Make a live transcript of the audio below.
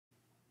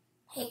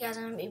Hey guys,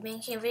 I'm going to be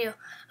making a video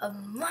of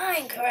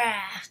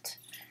Minecraft.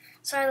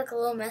 Sorry I look a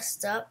little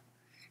messed up.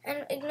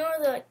 And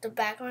ignore the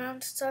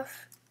background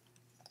stuff.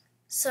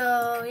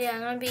 So yeah,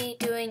 I'm going to be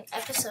doing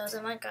episodes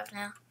of Minecraft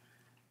now.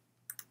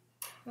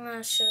 I'm going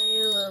to show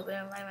you a little bit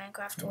of my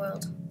Minecraft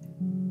world.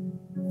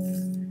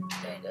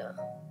 There you go.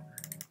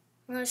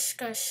 I'm just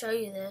going to show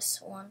you this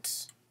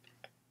once.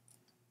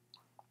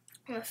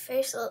 If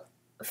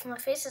my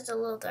face is a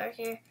little dark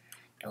here,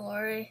 don't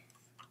worry.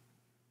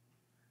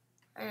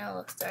 I know it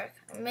looks dark.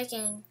 I'm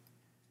making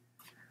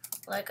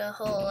like a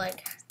whole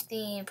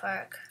theme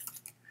park,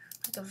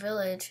 like a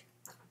village.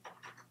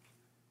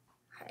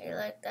 How do you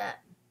like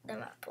that?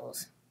 Them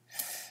apples.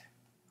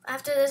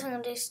 After this, I'm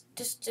gonna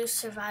just do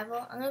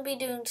survival. I'm gonna be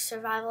doing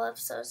survival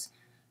episodes.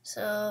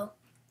 So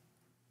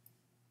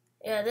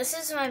yeah, this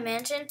is my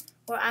mansion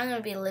where I'm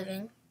gonna be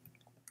living.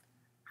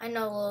 I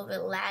know a little bit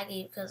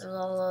laggy because of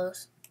all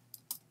those.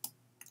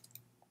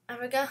 I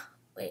forgot.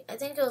 Wait, I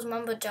think it was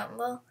Mumbo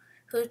Jumbo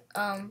who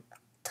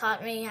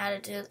taught me how to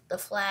do the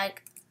flag,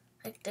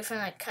 like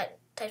different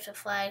types of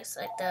flags,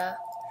 like the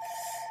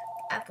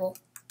apple.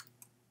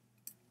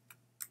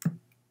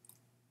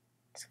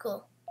 It's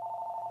cool.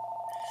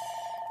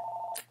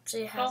 So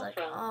it has like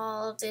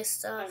all of this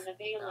stuff,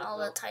 all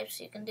the types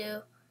you can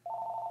do,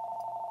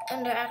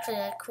 and they're actually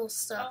like cool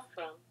stuff.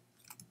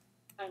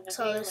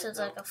 So this is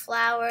like a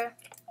flower.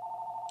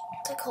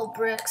 They call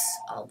bricks,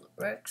 all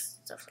bricks,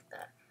 stuff like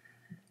that.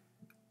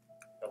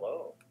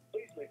 Hello.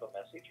 Please leave a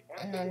message.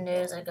 And then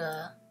there's like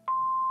the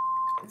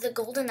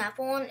golden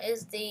apple one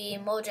is the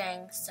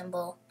Mojang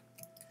symbol.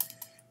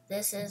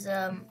 This is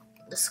the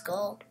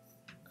skull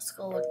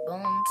with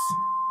bones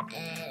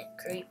and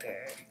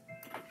creeper.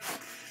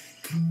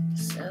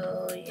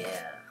 So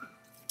yeah,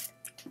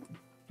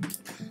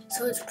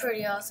 so it's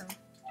pretty awesome.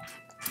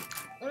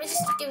 Let me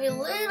just give you a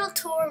little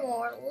tour.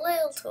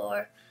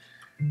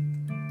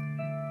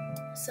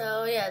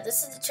 So yeah,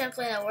 this is the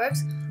trampoline that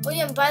works. Oh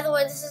yeah, and by the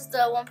way, this is the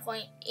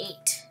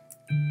 1.8.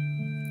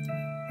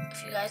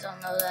 If you guys don't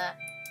know that,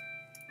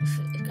 if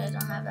you guys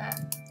don't have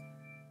that,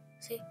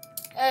 see,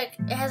 it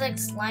has like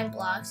slime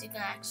blocks. You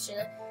can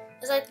actually,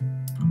 it's like,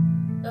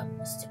 oh,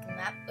 stupid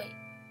map. Wait,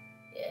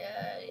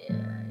 yeah,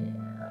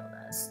 all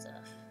that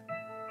stuff.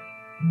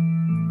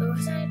 Wait,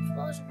 where's that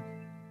explosion?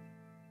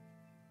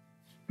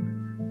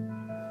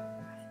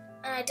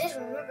 And I did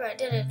remember I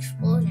did an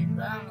explosion,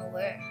 but I don't know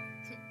where.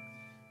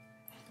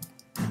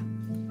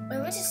 Let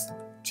me just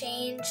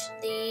change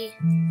the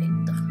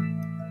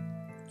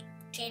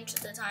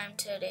time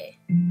today.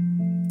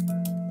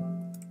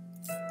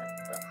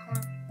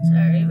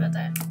 Sorry about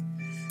that.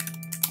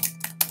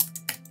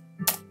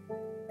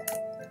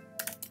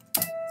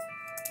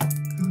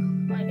 Oh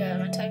my god,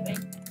 am I typing?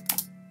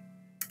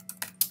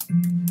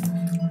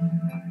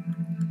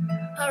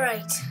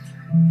 Alright.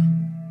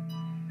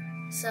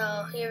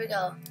 So here we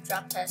go.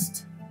 Drop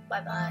test.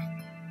 Bye bye.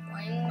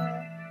 Boing.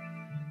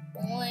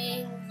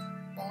 Boing.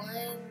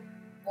 Boing.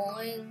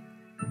 Boing.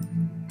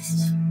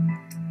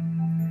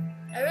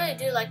 I really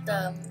do like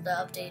the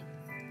update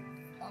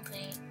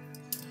 1.8.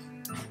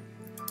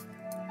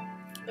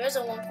 There's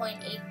a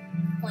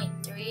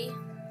 1.8.3.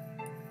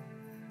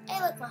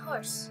 Hey, look, my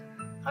horse.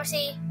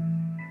 Horsey.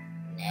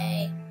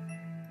 Nay.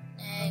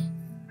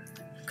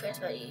 Who cares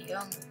about you?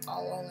 You're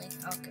all lonely.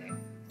 Okay.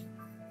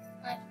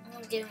 I'm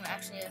gonna give him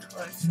actually a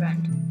horse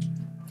friend.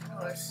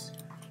 Horse.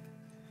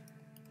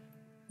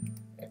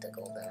 Get the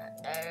golden.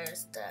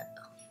 There's the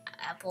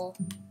apple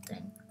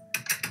thing.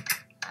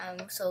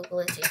 I'm so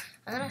glitchy.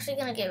 I'm actually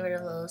gonna get rid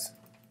of those.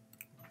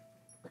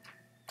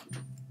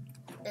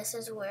 This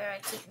is where I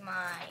keep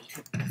my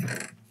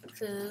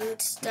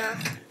food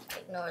stuff.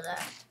 Ignore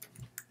that.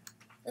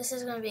 This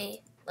is gonna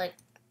be like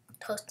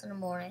toast in the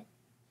morning.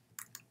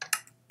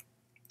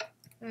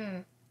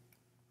 I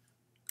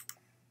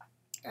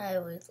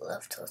always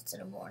love toast in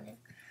the morning.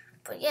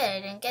 But yeah,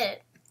 I didn't get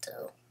it,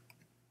 so.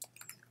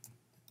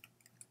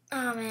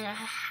 Oh man, I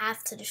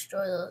have to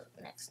destroy those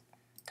next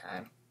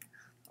time.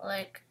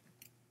 Like,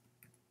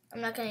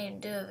 I'm not gonna even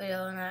do a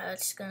video on that. I'm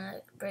just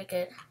gonna break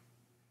it.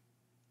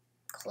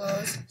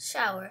 Close.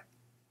 Shower.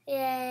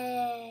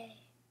 Yay!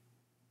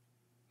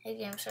 Hey,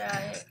 game,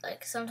 sorry.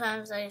 Like,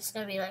 sometimes it's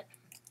gonna be like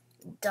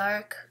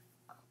dark.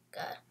 Oh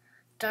god,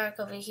 dark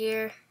over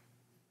here.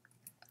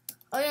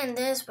 Oh yeah, and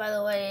this, by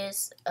the way,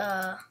 is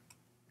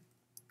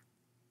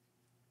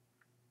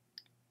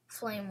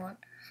flame one.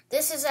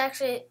 This is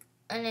actually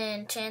an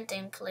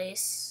enchanting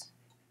place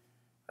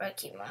where I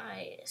keep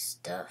my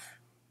stuff.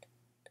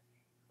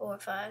 4 or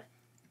 5.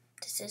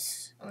 This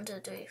is 1,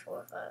 2, 3,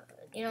 4, 5.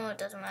 You know, it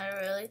doesn't matter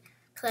really.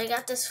 So I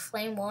got this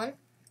flame one.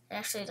 It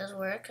actually does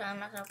work. I'm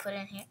not gonna put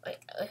it in here.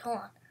 Wait, hold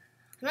on.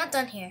 I'm not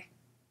done here.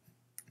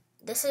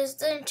 This is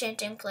the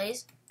enchanting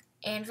place.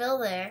 Anvil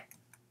there.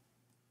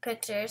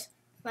 Pictures.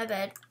 My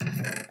bed.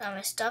 Got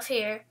my stuff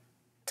here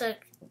to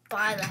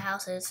buy the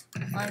houses.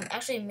 Well, I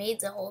actually made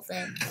the whole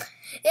thing.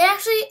 It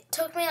actually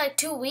took me like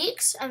 2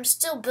 weeks. I'm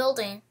still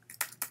building.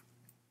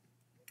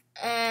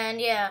 And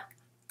yeah,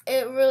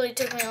 it really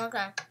took me a long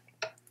time.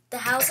 The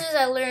houses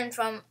I learned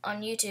from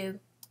on YouTube.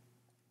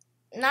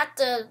 not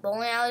the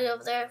bowling alley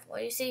over there.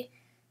 What you see?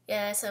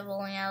 Yeah, it's a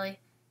bowling alley.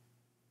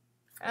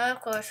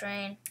 Of course,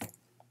 rain.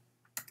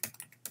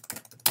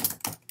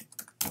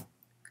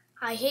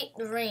 I hate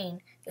the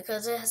rain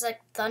because it has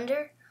like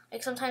thunder.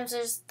 Like sometimes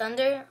there's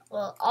thunder.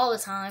 Well, all the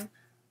time,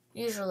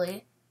 usually,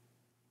 it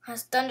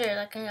has thunder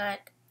that can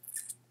like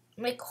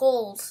make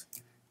holes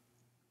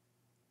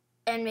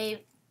and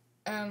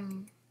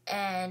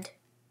and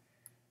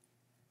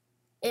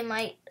it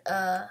might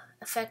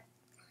affect.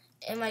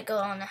 It might go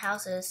on the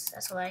houses.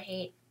 That's what I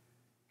hate,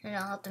 and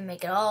I'll have to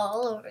make it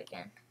all over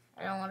again.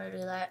 I don't want to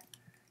do that.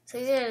 So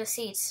these are the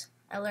seats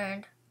I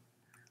learned.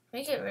 Let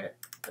me get rid of.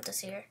 Put this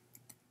here.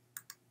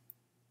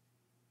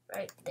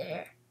 Right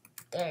there.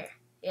 There.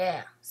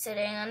 Yeah.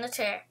 Sitting on the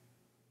chair.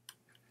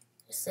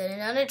 Just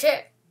sitting on the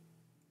chair.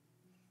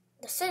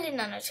 Just sitting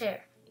on the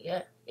chair.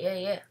 Yeah. Yeah,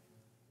 yeah.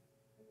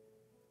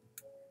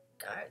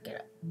 Gotta get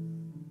up.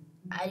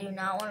 I do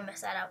not want to mess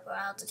that up or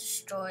I'll have to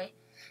destroy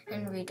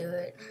and redo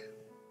it.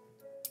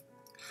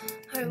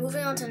 Alright,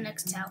 moving on to the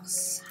next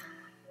house.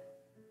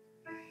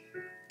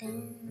 I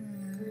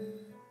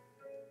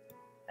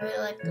really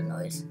like the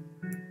noise.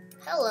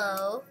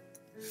 Hello.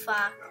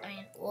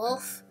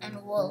 Wolf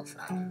and wolf.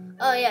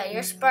 Oh yeah,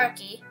 you're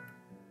Sparky.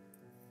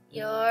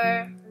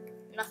 You're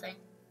nothing.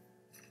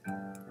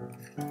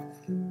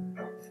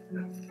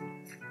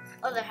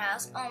 Other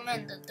house. Oh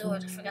man, the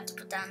doors. I forgot to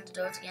put down the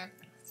doors again.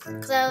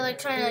 Cause I was like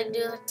trying to like,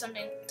 do like,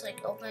 something to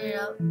like open it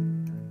up.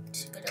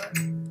 Stupid door.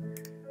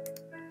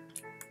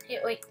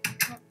 Here, wait.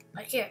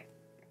 Like here.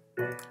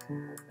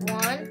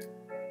 1,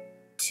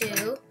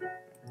 2.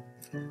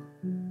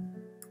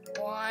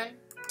 1,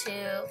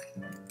 2.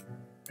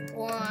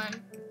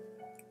 1,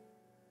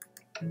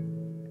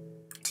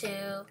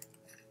 2,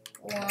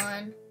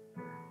 1,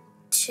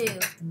 2.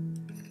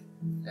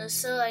 It's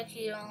so like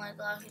you don't like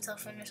lock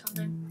yourself in or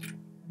something.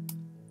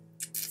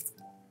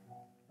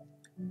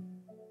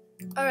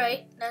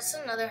 Alright, that's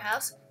another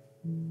house.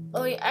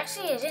 Oh, yeah,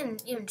 actually, I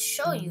didn't even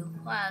show you.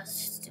 Wow, that's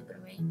stupid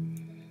of me.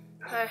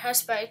 Hi,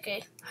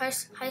 Sparky. Hi,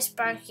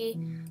 Sparky.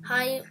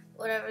 Hi,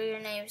 whatever your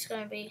name is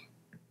gonna be.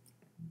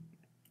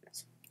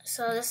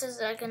 So this is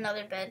like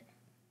another bed.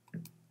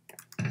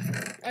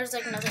 There's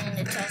like nothing in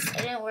the chest. I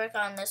didn't work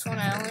on this one.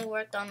 I only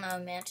worked on the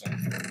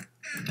mansion.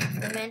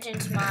 The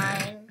mansion's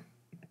mine,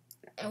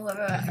 and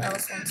whoever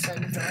else wants to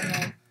like,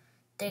 join in,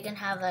 they can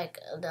have like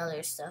the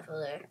other stuff over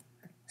there.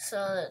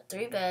 So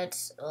 3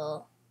 beds.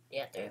 Well,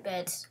 yeah, 3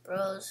 beds,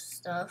 bros,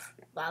 stuff,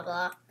 blah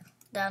blah,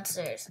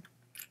 downstairs.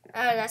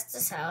 Alright, that's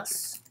this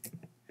house.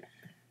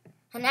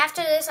 And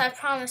after this, I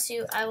promise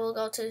you, I will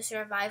go to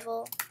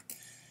survival.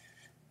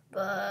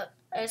 But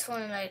I just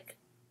want to like.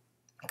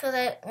 Because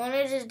I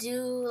wanted to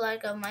do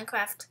like a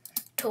Minecraft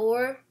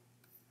tour,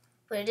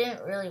 but it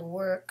didn't really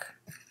work.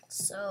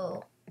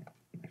 So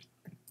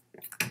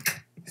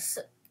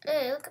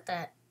hey, look at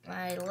that.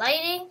 My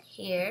lighting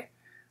here.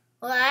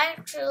 Well,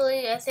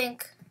 actually, I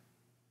think,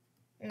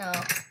 no,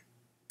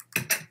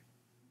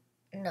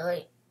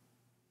 wait.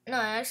 No,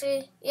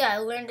 actually, yeah, I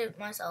learned it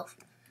myself.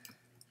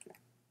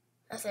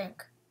 I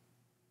think.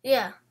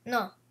 Yeah,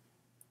 no.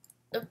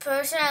 The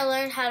person I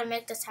learned how to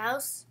make this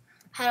house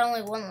had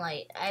only 1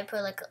 light. I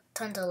put like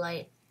tons of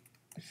light.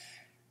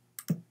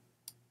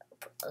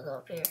 I'll go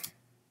up here.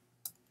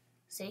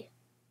 See?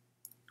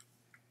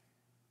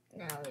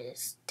 Now we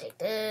just take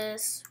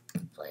this,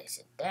 place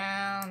it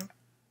down.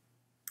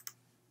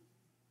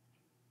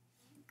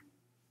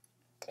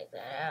 Take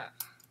that out.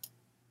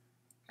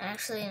 I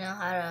actually know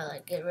how to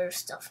like get rid of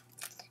stuff.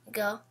 You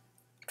go,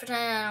 pretend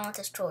I don't want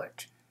this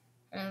torch.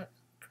 And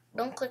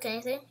don't click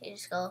anything, you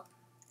just go,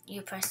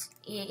 you press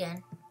E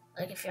again,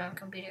 like if you're on a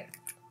computer.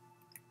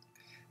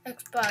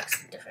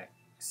 Xbox, different.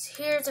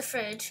 So here's the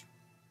fridge.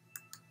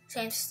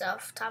 Same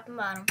stuff, top and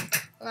bottom.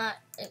 Not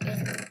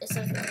again, it's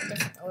like in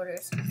different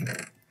orders.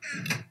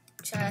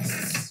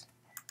 Chests.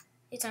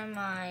 These are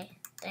my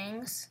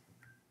things.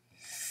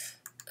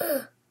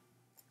 Ugh.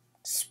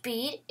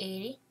 Speed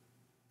 80.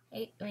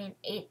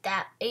 8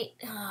 that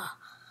 8.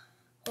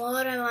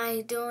 What am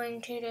I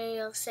doing today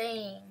of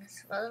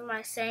sayings? What are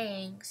my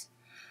sayings?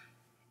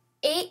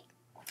 8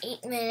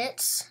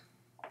 minutes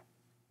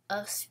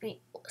of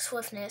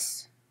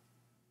swiftness.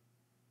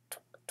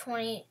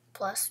 20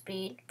 plus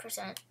speed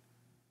 %.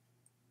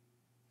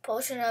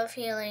 Potion of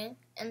healing,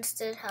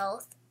 instant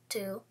health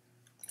 2.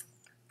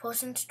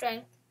 Potion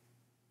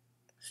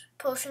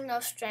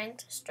of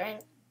strength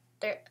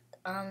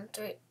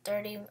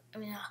 30.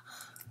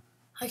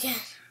 Again,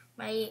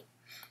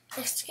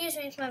 excuse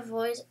me if my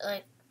voice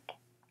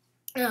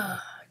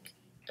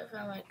if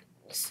I'm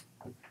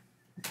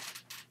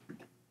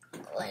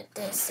like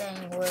this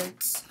saying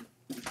words.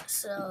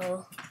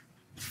 So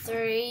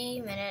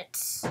 3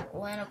 minutes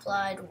when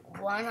applied,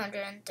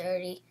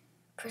 130%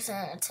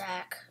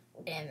 attack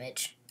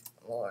damage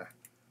more.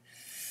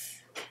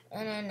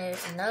 And then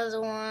there's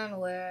another one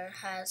where it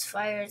has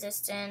fire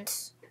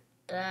resistance.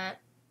 That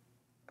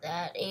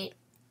 8.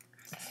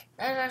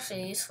 That's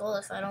actually useful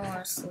if I don't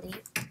want to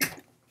sleep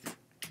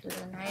through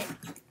the night.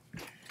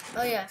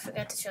 Oh yeah, I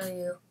forgot to show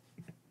you.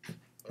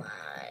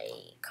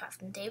 my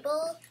crafting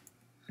table,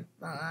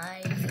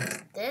 my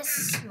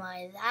this,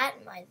 my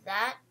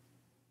that.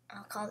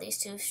 I'll call these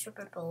two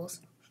stripper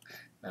poles.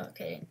 No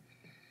kidding.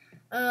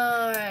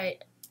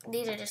 Alright.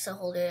 These are just to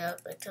hold it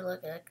up, like to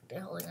look like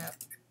they're holding up.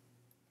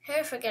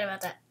 Here, forget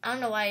about that. I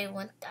don't know why you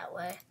went that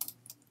way.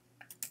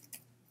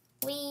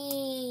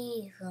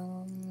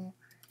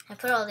 I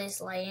put all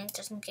these lighting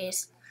just in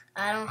case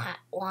I don't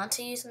want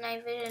to use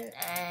night vision,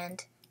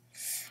 and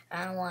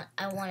I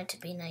want it to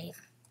be night.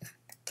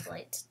 The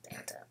lights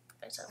stand up.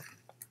 So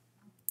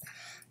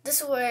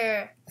this is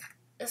where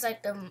it's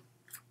like the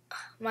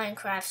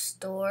Minecraft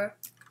store.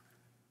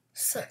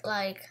 So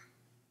like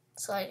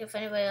if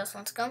anybody else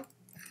wants to come,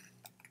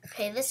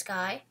 pay this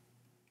guy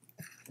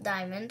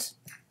diamonds.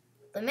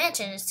 The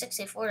mansion is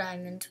 64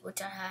 diamonds,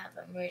 which I have.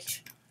 I'm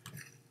rich.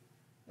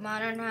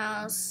 Modern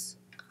house,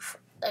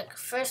 like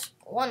first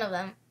one of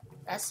them.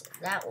 That's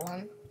that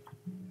one.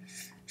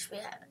 Should we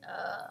have?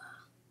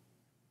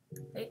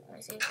 Wait, let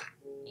me see.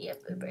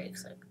 Yep, it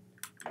breaks. Like,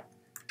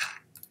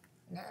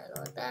 now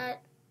go like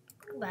that.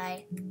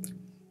 Goodbye.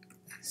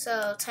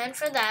 So 10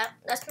 for that.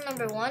 That's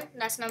number 1.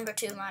 That's number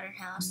 2. Modern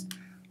house.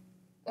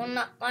 One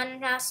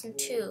modern house and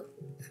 2.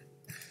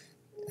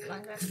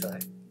 Minecraft store.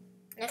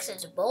 Next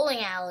is a bowling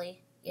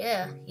alley.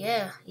 Yeah.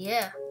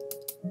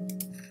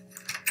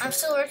 I'm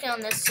still working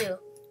on this too.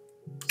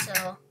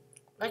 So,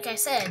 like I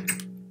said,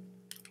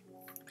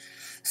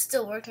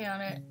 still working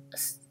on it.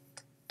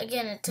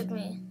 Again, it took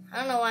me, I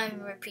don't know why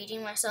I'm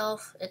repeating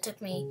myself. It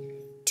took me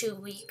 2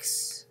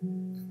 weeks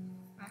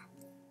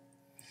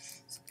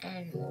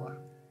and more.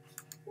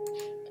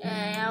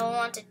 And I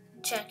want to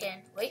check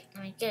in. Wait,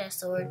 let me get a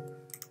sword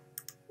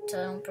so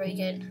I don't break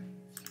it.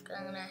 Because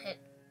I'm going to hit.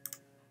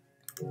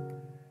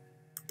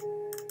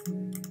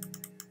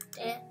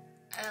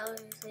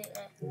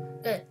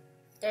 Good.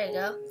 There you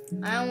go.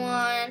 I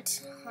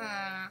want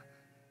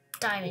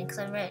diamond because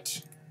I'm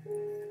rich.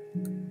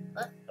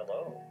 What?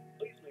 Hello.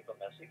 Please leave a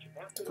message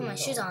after Put my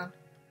shoes on.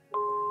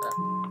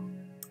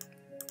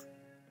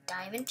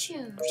 Diamond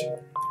shoes.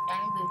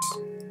 Diamond boots.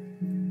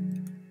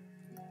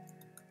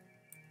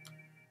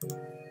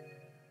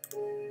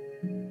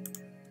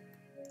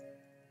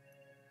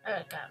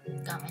 Alright,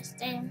 got my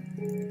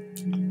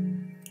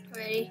thing.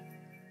 Ready.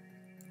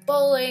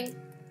 Bowling.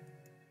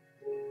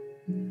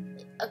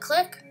 A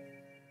click.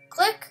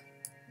 Click.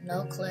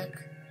 No click.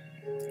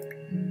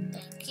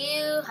 Thank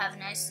you. Have a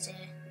nice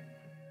day.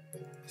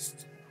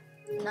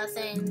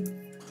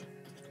 Nothing.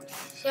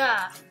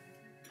 Yeah.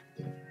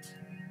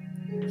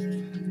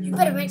 You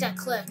better make that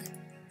click.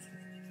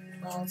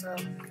 Also.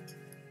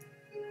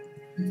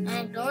 And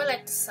ignore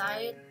like the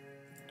side.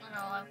 I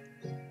don't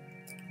know.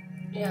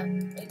 Yeah.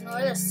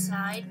 Ignore the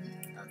side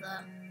of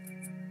the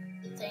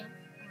thing.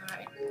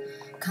 Alright.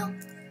 Come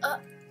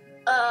up.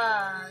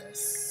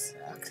 This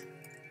sucks.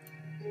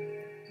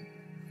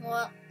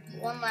 Well,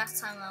 one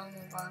last time I'll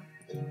move on.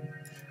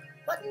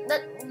 What?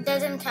 That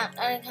didn't count.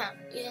 That didn't count.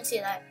 You didn't see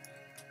that.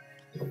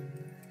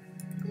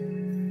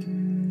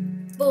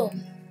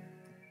 Boom.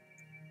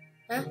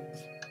 Huh?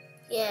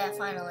 Yeah,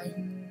 finally.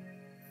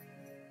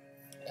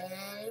 And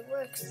it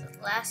works.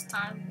 Last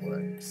time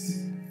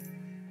works.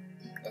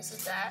 This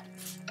is that.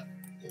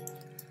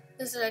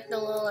 This is like the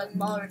little like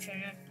ball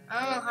returner. I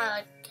don't know how to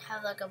like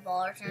have like a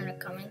ball returner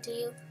coming to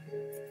you,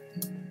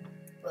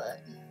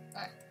 but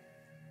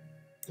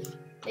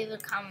leave a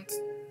comment.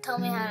 Tell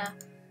me how to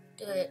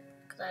do it,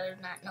 because I do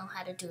not know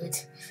how to do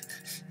it.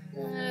 I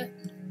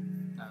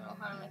don't know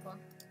how to make one.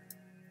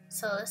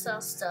 So let's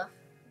sell stuff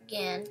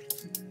again.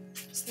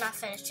 It's not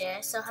finished yet.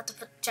 I still have to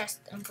put chest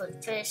and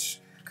put fish,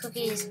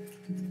 cookies,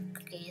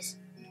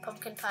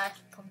 pumpkin pie,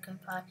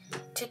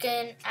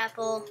 chicken,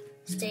 apple,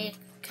 steak,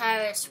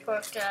 carrots,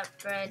 pork chop,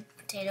 bread,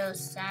 potatoes,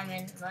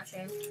 salmon,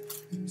 mushroom,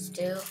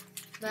 stew,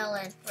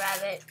 melon,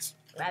 rabbit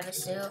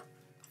stew,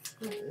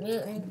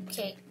 mutant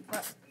cake,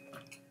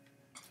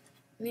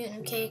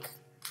 mutant cake,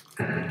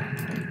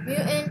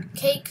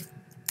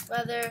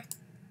 weather,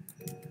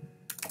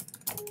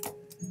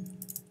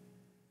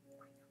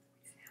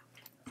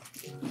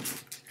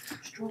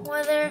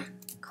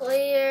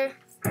 clear.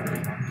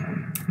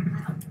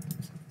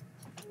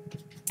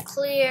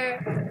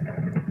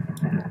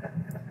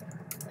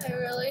 I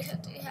really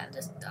have to have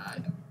this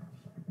done.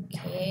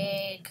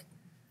 Cake.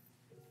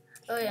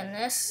 Oh yeah, and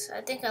this,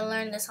 I think I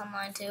learned this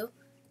online too.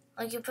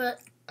 Like you put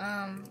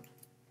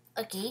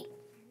a gate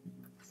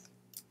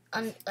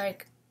on,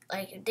 like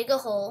you dig a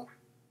hole,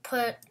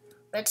 put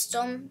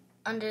redstone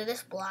under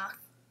this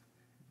block,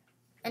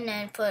 and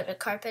then put a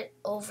carpet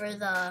over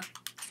the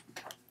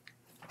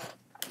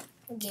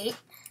gate,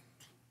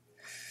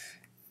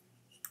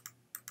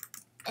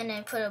 and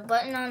then put a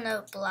button on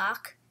the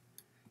block,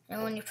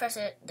 and when you press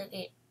it, the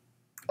gate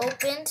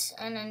opens,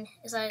 and then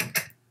it's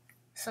like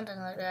something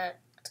like that.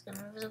 It's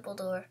an invisible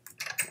door.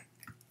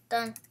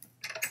 Done.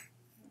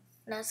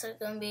 That's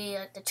gonna be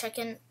like the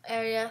check-in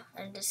area,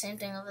 and the same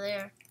thing over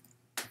there.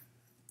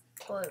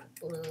 Put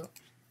blue.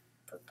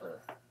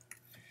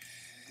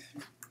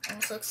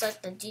 Almost looks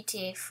like the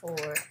GTA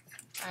 4.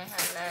 I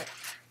have that.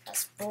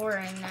 That's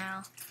boring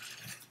now.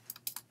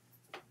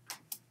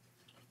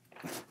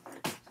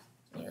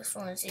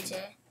 fluency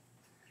today.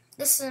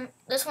 This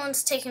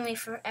one's taking me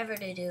forever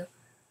to do.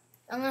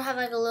 I'm gonna have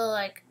like a little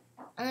like.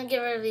 I'm gonna get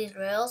rid of these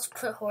rails.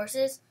 Put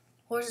horses.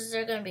 Horses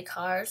are gonna be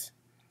cars.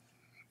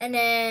 And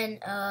then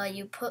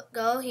you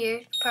go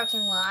here,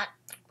 parking lot,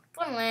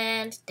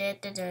 Funland,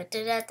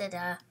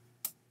 I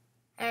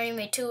already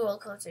made 2 roller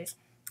coasters.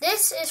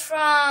 This is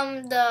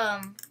from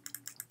the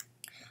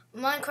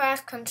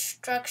Minecraft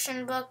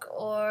construction book,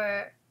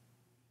 or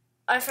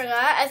I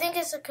forgot. I think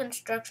it's a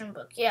construction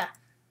book. Yeah,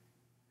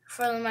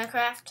 for the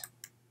Minecraft.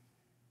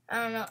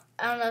 I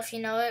don't know if you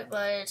know it,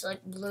 but it's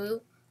like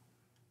blue.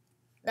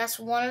 That's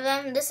one of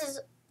them. This is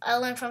I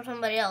learned from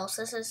somebody else.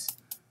 This is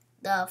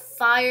the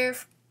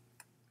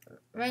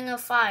Ring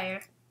of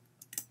Fire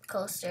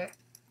coaster.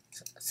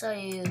 So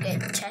you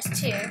get chests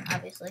here,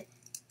 obviously.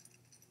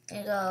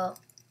 You go.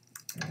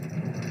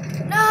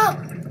 No!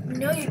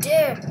 No, you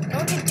dare!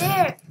 Don't you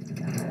dare!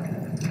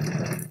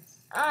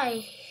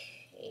 I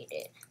hate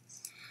it.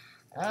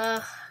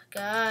 Oh,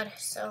 God,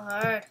 so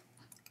hard.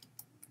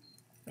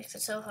 Makes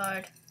it so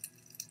hard.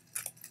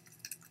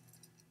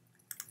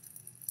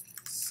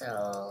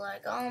 So,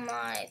 like, all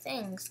my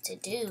things to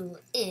do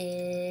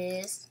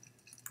is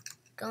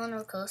go on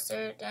a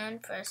coaster, then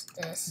press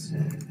this.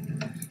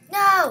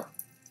 No!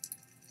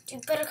 You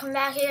better come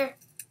back here.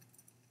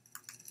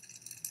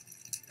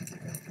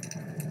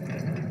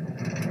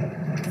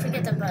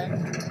 Forget the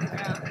button.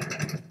 No.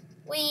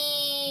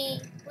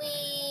 Wee!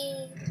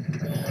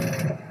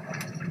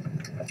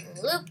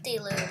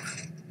 Loop-de-loop.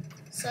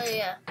 So,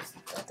 yeah,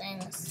 the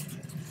things.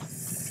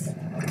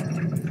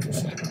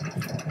 Push it.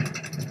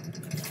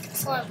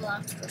 Slide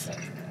blocks, push it.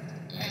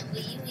 And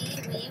wee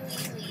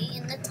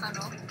in the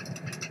tunnel.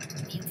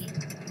 Wee.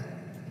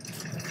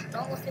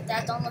 Don't look at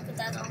that, don't look at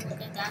that, don't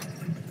look at that.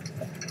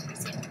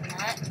 Save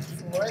that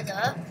for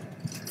the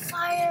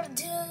Fire of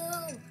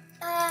Doom.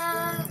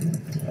 Ah.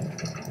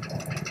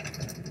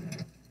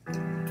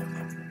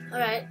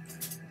 Alright.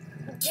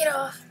 Get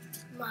off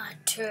my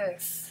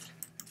turf.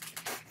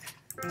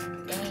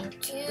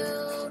 Thank you.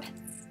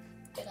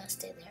 You're gonna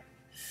stay there.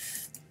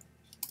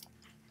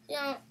 You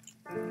don't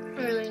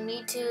really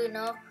need to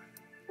know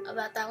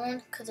about that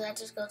one because that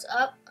just goes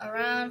up,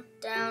 around,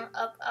 down,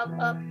 up,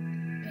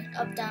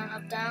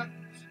 down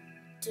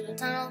to the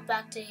tunnel,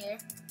 back to here.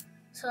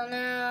 So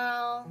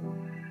now,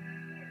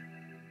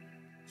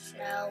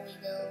 shall we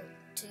go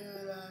to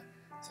the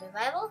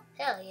survival?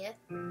 Hell yeah.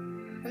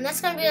 And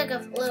that's gonna be like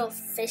a little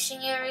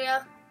fishing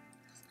area,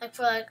 like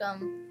for like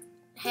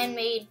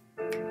handmade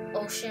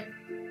ocean.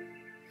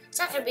 It's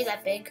not gonna be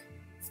that big.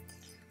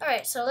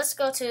 Alright, so let's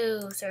go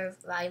to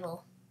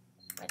survival,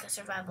 like a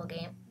survival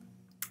game.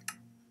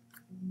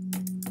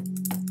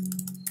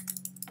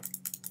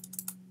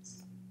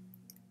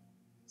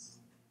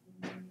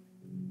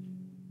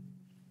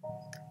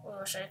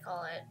 What should I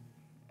call it?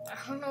 I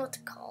don't know what to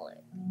call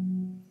it.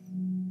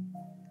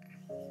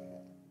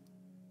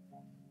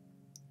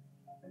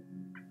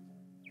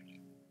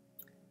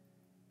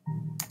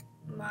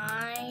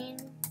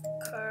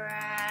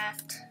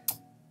 Minecraft.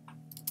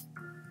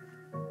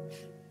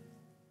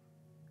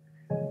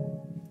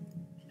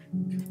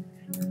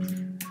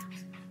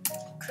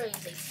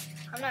 Crazy.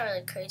 I'm not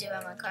really crazy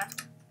about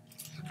Minecraft.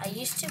 I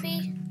used to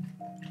be,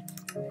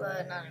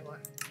 but not anymore.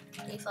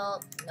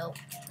 Default, nope.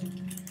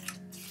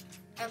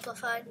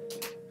 Amplified,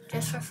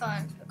 just for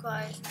fun.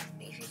 Requires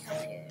beefy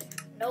computer.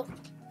 Nope.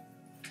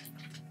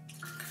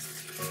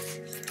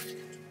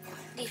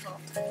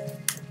 Default.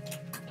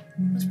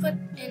 Let's put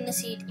in the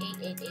seed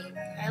 888.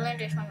 I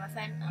learned it from my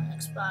friend on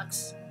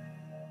Xbox.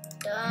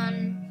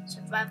 Done.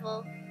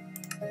 Survival.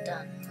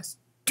 Done. Let's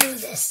do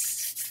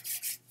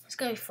this. It's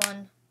gonna be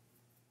fun.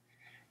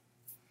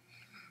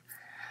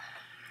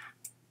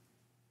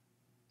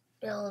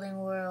 Building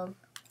world.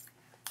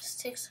 This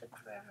takes like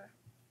forever.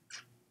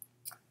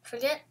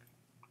 Forget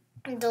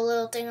the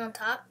little thing on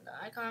top, the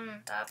icon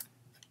on top,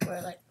 or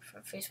like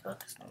for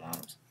Facebook, it's my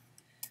mom's.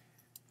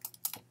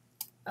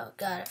 Oh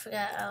god, I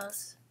forgot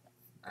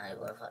I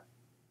would have.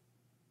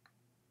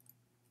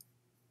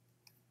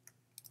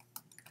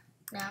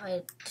 Now if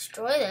I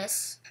destroy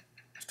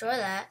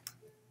that,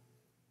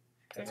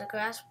 there's a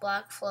grass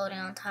block floating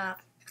on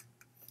top.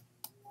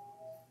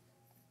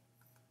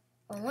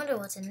 I wonder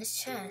what's in this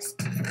chest.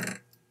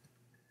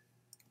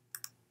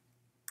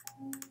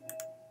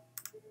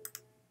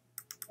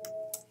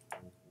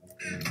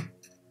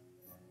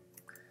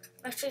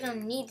 I'm actually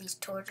gonna need these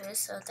torches,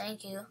 so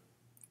thank you.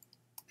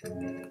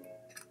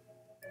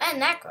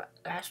 And that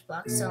grass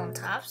block's still on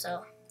top,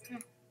 so.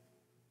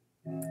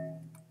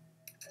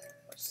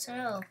 What's to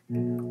know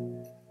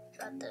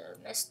about the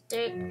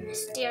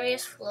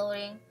mysterious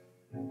floating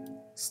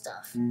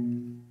stuff?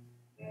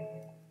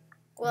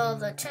 Well,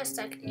 the chest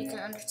you can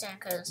understand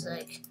because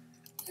like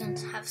you can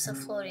have stuff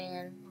floating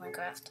in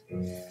Minecraft,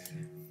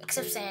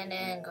 except sand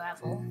and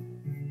gravel.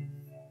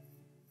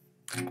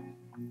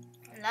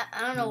 And that,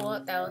 I don't know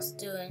what that was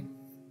doing.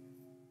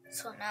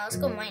 So now let's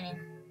go mining.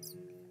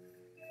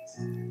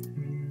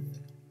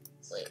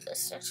 Wait,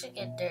 let's actually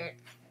get dirt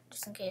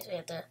just in case we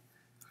have to.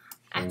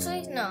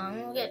 Actually, no, I'm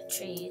gonna get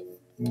trees.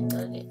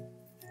 Go get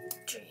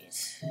trees.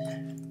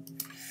 Mining,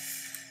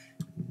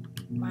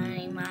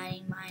 mining,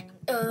 mining, mining,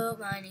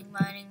 mining,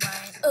 mining,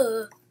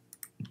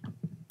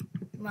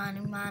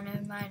 mining,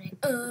 mining, mining,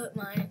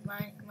 mining,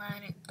 mining,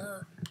 mining,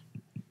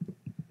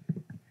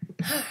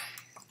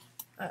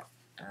 Alright,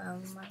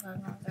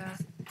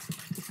 Minecraft.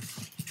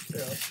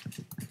 Build.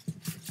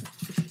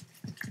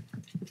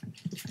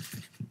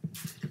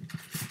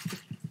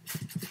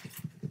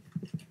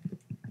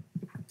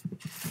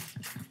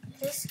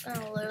 This is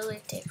gonna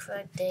literally take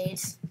 5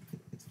 days.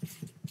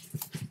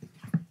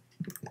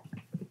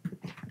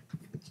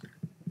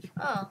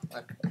 Oh,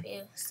 look, if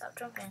you stop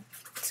jumping,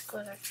 it's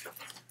quicker.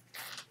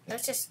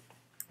 Let's just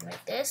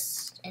make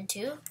this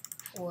into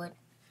wood.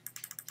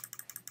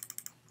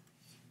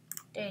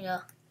 There you go.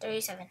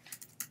 37.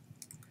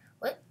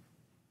 What?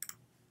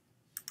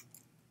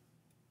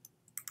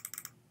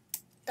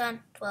 Done.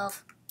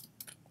 12.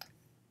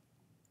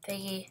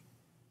 Piggy.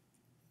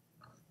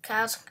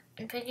 Cows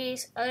and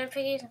piggies. Other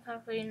piggies and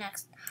come for you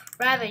next.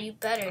 Rabbit, you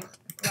better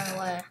run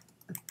away.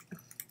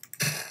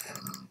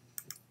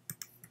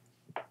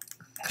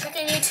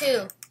 Chicken, you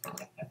too.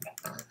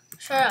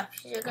 Shut up.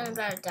 You're gonna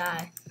about to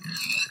die.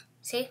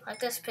 See? Like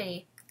this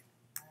piggy.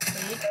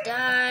 So you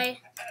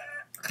die.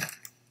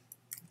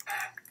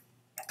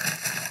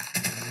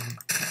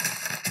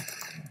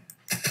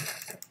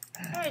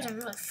 I'm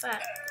really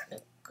fast.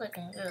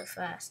 Clicking really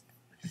fast.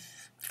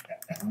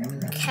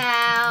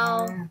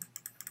 Cow.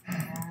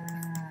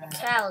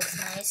 Cow looks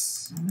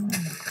nice.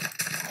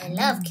 I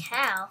love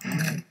cow.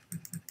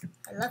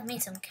 I love me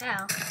some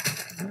cow.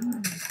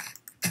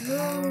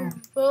 Move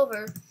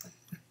over.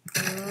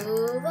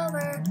 Move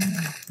over.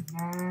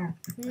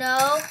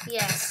 No.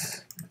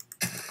 Yes.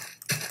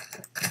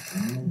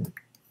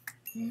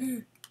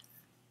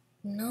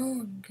 No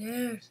one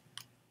cares.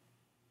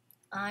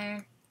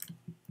 Iron.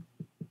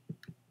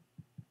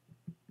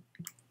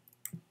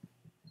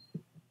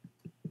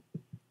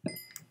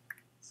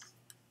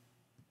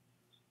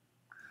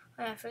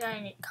 Oh, I forgot I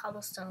need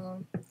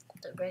cobblestone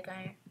to break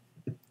iron.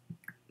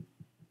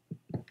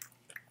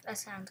 That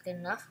sounds good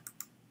enough.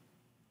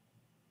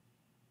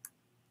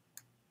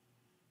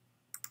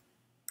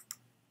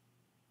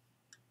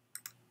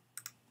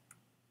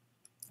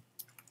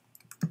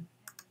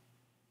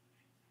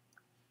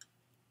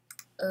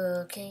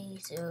 Okay,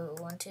 so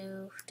 1,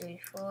 2, 3,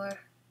 4.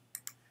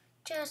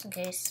 Just in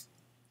case.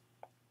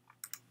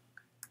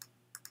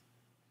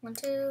 1,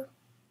 2.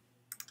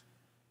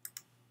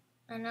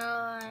 I know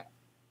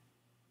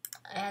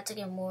I have to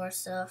get more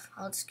stuff.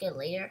 I'll just get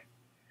later.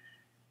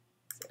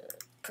 So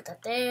put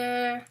that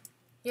there.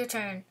 Your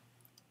turn.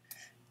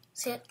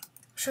 See it?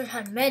 Show you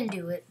how men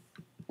do it.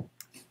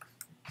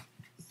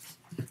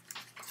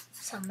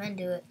 That's how men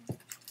do it.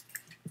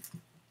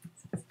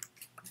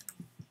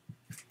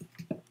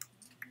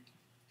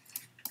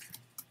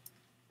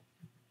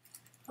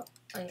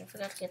 Oh, I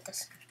forgot to get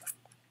this.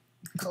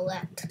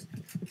 Collect.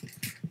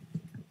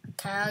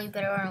 Cow, you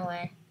better run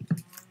away.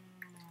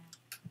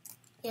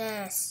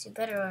 Yes, you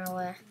better run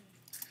away.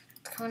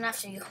 It's coming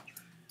after you.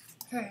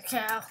 Here,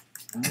 cow.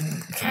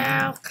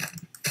 Cow.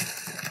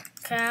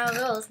 Cow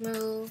goes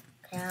moo.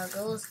 Cow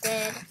goes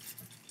dead.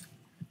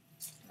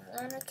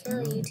 I'm gonna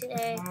kill you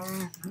today.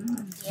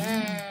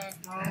 Yeah.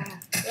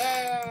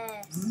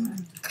 Yes.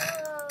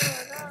 Oh,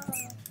 no.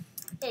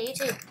 Yeah, you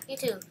too. You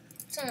too.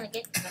 I'm still gonna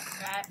get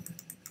that.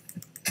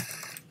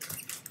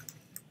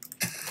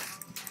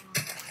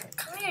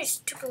 Come here,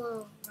 stupid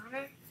little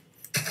runner.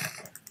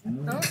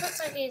 It almost looks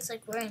like he's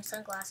like wearing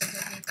sunglasses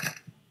with me.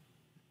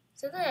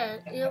 So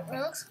good. It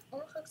almost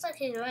looks like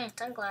he's wearing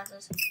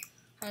sunglasses.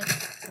 Like,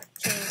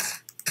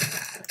 jeez.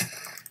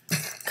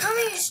 Come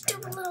here, you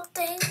stupid little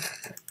thing.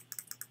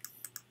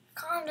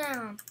 Calm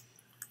down.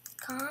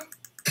 Calm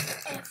the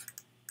F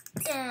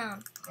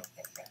down.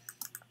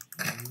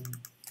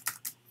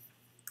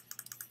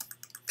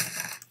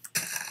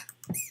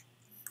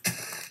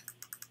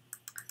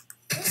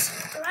 This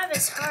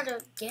rabbit's hard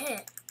to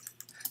get.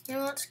 You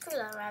know what? Screw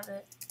that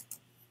rabbit.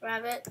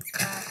 Rabbit.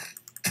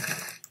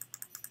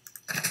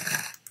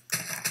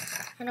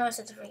 I know I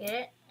said to forget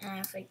it, and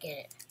I forget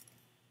it.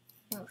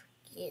 No,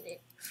 forget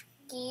it.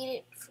 Forget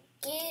it.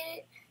 Forget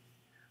it.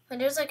 But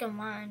there's like a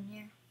mine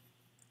here.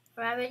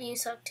 Rabbit, you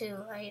suck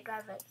too. I hate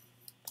rabbit.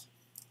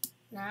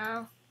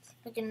 Now,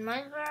 like in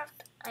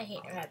Minecraft, I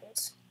hate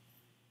rabbits.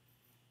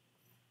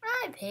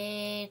 Hi,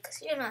 pig,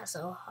 'cause you're not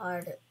so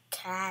hard to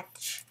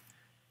catch.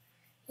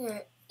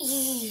 You're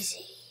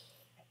easy.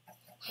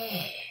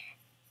 Hey.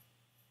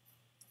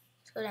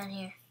 Let's go down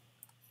here.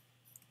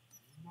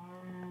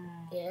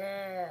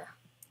 Yeah.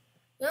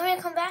 You want me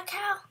to come back,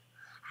 cow?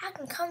 I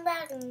can come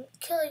back and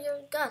kill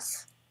your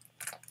Gus.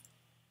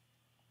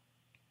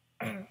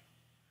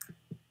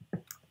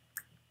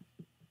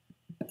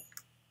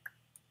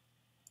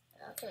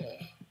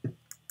 Okay.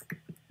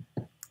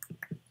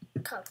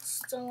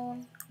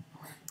 Cobblestone.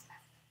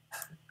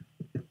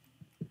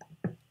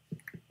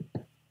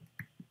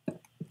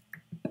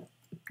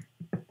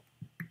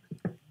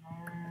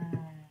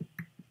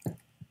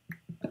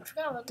 I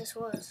forgot what this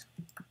was.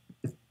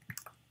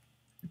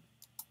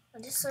 I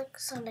just like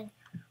something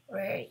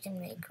rare you can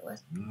make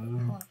with.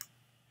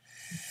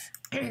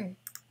 I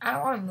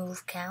don't want to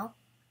move, cow.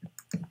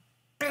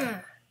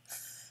 I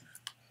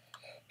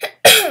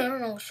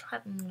don't know what's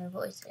happening with my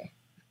voice there.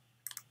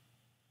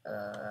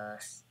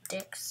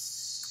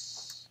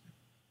 Sticks.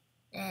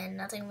 And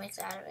nothing makes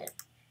out of it.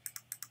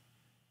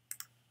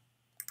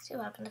 See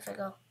what happens if I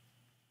go.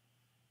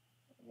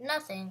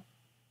 Nothing.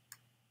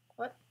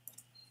 What?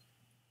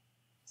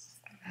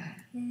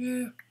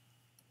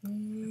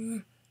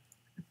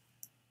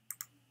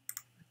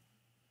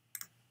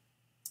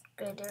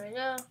 Good, there we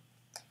go.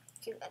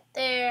 Keep that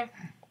there.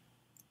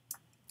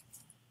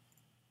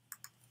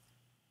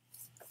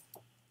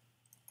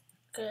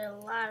 Get a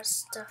lot of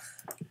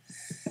stuff.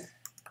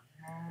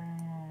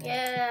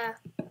 Yeah.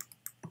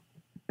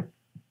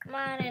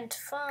 Mining's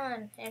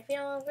fun. If you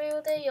don't agree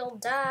with it, you'll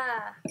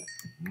die.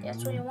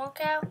 That's what you want,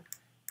 cow?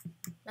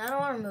 I don't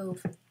want to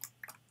move.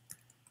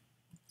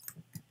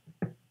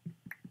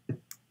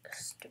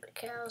 Stupid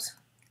cows.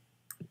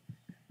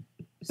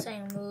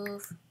 Saying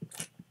move.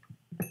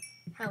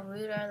 How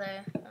rude are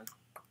they?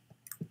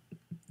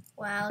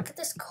 Wow, look at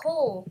this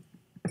coal.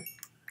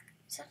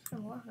 Is that for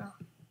more? No.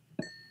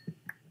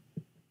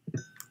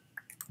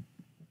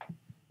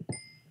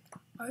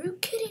 Are you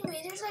kidding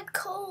me? There's like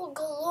coal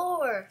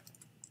galore.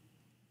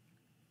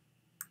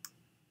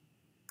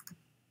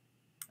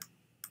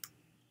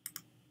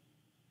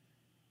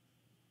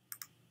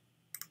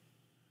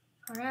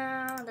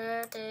 Around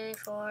the day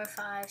 4,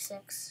 5,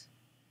 6,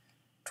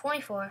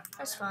 24.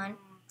 That's fine.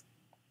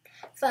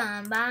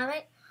 Fine by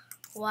me.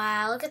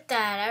 Wow, look at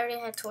that. I already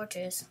had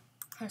torches.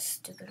 That's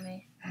stupid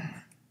me.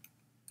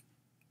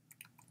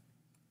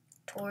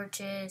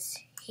 Torches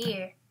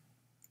here.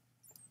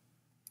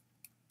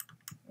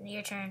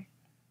 Your turn.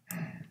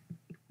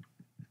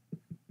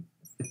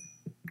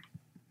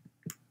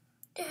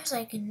 There's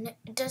like,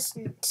 it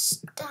doesn't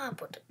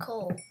stop with the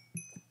coal.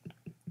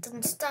 It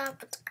doesn't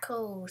stop with the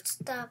coal.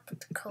 Stop with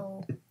the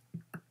coal.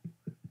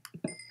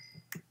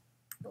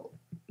 Oh.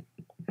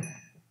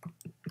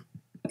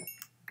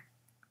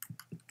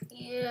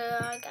 Yeah,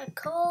 I got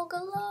coal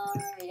galore,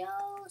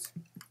 yos.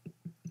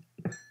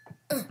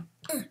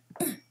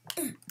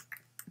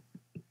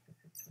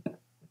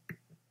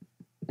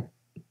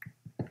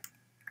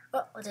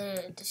 Oh, what did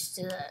I just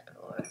do that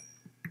for?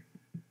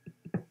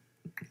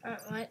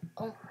 Alright,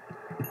 oh.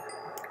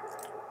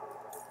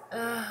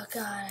 Oh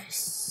god,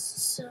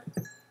 so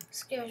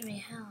scares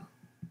me hell.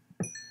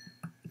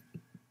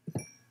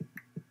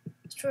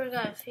 Swear to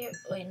God, fear.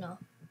 Wait, no.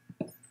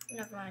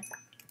 Never mind.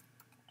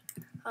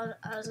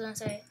 I was gonna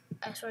say,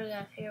 I swear to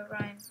God, fear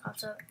Ryan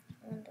pops up,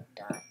 I'm gonna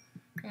die.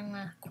 And I'm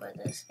gonna quit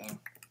this game.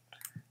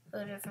 Go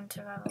to a different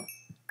survival.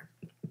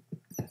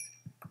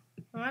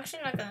 I'm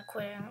actually not gonna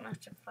quit. I'm gonna have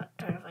to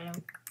try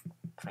to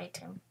fight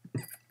him.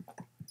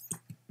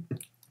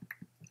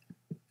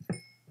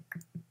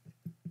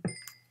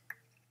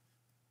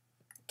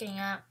 Getting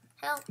up.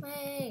 Help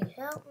me!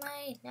 Help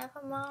me!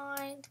 Never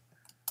mind.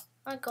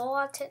 I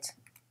got it.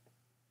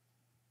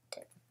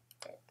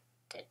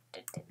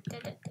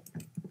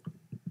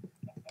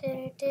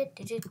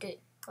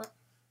 What?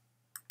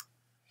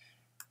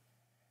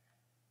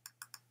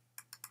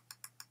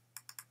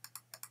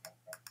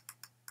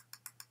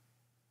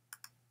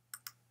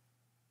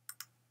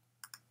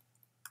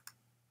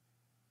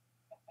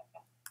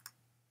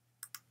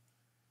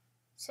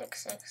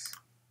 Six.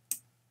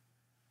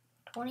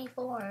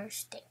 24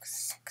 sticks.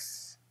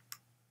 6.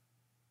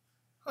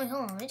 Wait,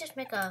 hold on. Let me just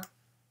make a.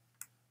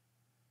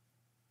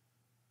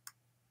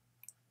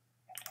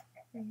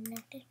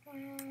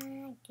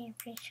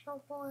 Fish go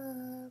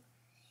up.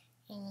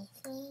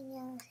 Anything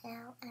else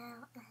out.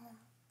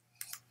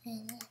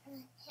 And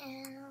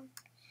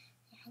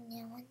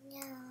no one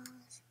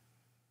knows.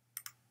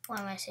 Why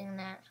am I singing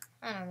that?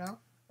 I don't know.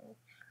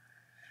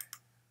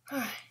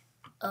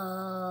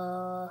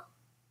 Alright.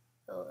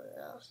 What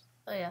else?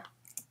 Oh yeah.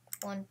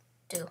 1,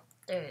 2.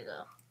 There you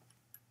go.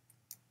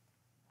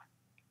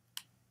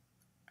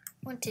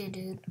 1, 2,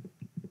 dude.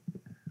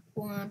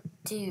 1,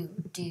 2,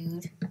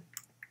 dude.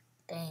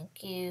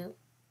 Thank you.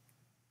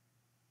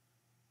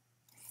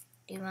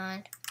 Do you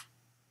mind?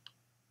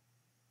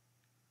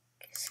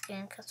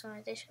 Skin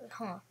customization.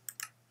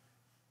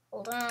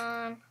 Hold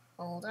on.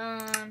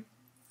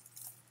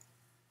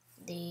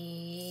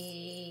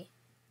 The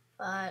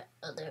 5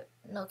 other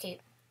no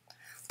cape. I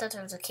thought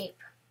there was a cape.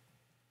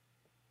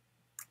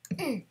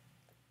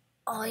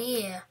 Oh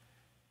yeah.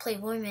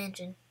 Playboy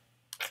Mansion.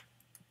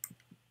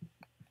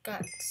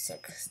 Got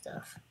 6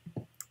 stuff.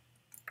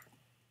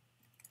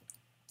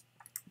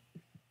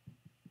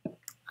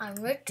 I'm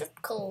rich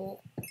with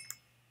coal.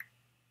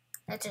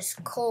 That's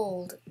just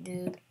cold,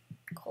 dude.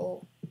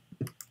 Coal.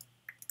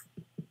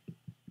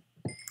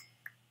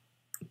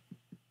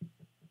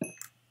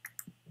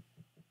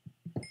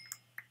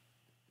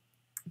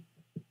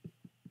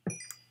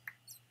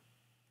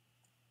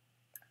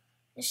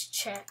 Just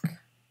check.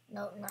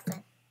 No,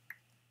 nothing.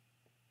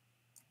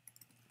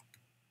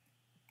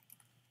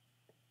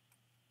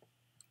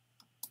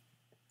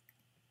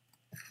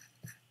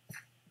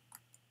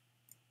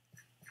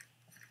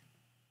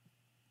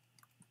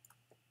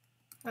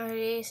 I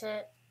already ate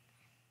it.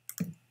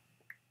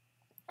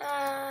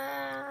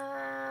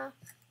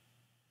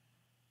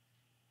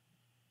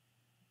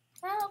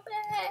 Help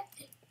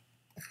me!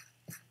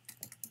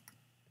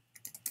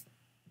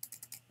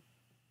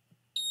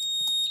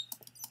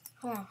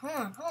 Hold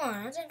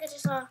on. I think I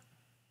just saw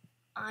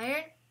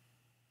iron.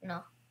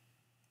 No.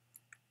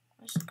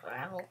 There's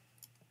gravel.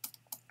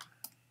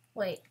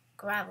 Wait,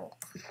 gravel.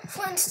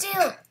 Flint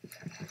steel!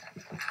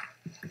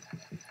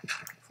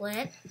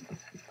 Flint.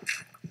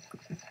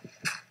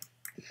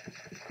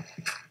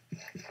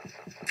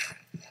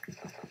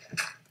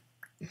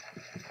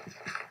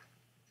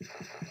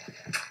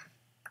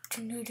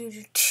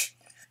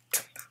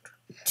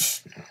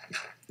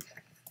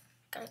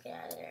 Gotta get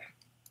out of there.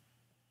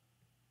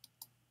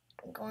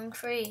 I'm going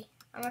free.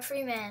 I'm a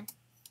free man.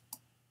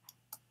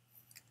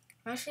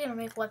 I'm actually gonna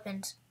make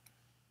weapons.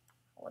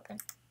 Weapon.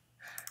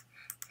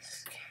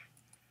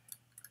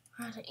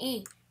 How to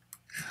eat.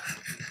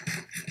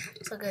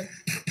 So good.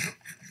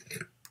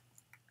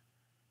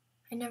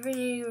 I never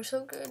knew you were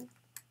so good.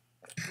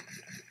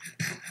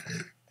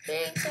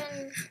 Pigs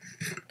and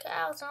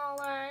cows and all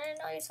that. I didn't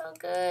know you're so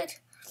good.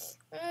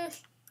 What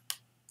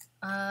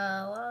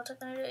else am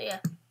I gonna do? Yeah.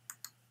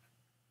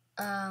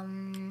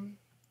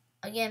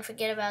 Again,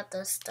 forget about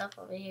the stuff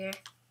over here.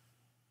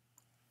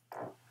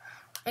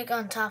 Like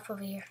on top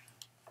over here.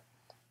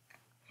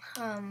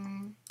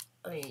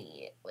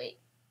 Wait.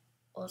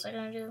 What was I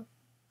gonna do?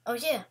 Oh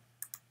yeah.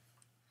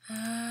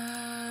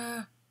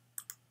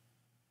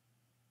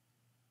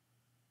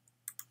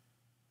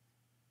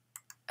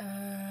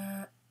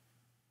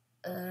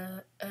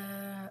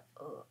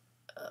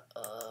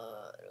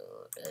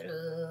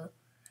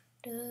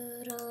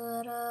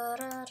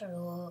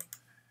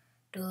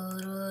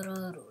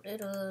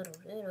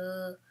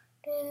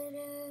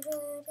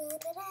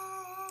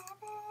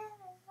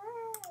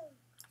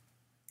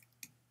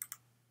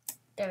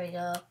 There we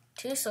go.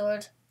 2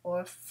 swords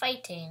for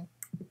fighting.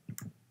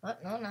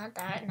 What? No, not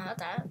that.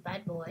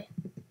 Bad boy.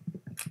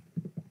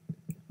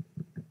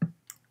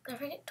 Did I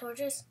forget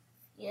torches?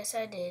 Yes,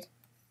 I did.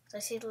 I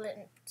see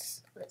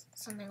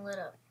something lit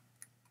up.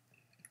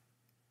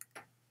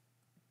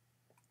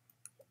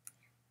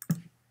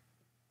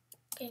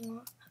 Okay,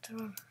 have to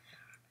run.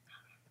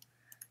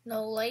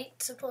 No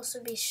light supposed to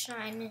be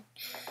shining.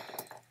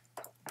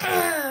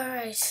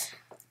 Alright.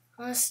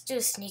 Let's do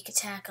a sneak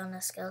attack on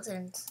the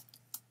skeletons.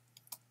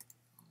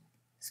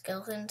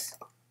 Skeletons,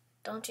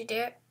 don't you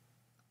dare.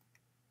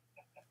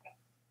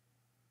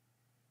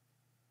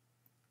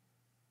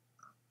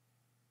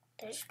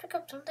 Did I just pick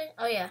up something?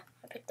 Oh yeah,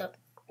 I picked up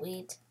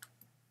weeds.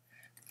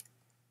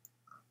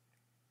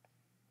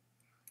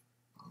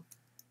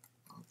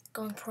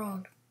 Going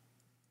prone.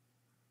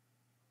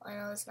 I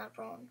know it's not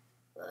prone,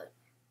 but...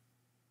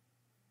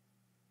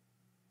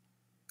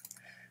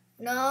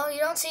 No, you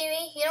don't see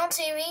me. You don't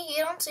see me.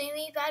 You don't see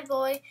me. Bad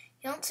boy.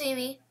 You don't see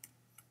me.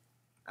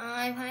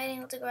 I'm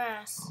hiding with the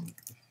grass.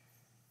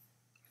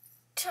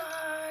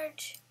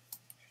 Charge.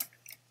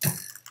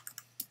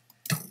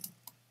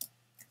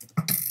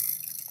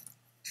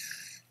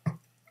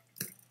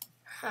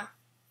 Huh.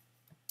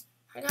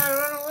 I gotta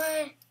run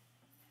away.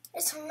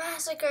 It's a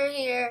massacre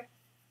here.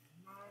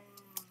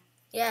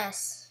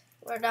 Yes,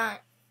 we're done.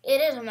 It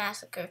is a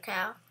massacre,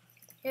 cow.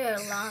 You're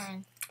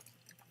lying.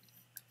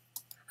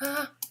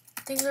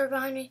 Things are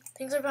behind me.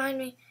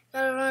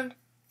 Gotta run.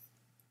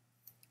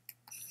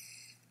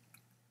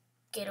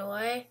 Get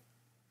away.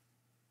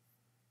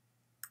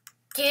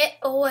 Get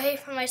away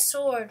from my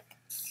sword.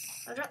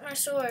 I dropped my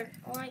sword.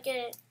 I want to get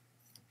it.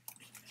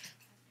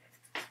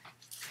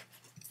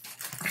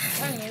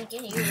 I'm gonna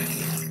get you.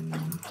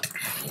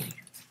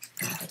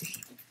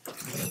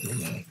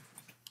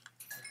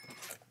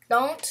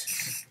 Don't.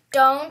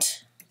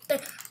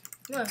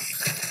 No.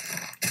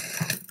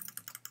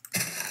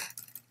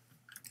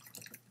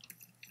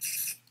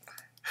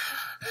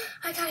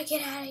 I gotta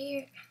get out of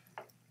here.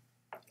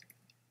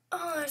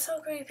 Oh, it's so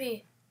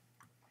creepy.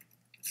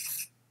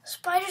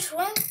 Spider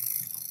swim?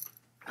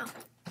 Oh.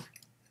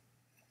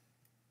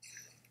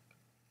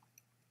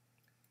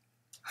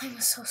 I'm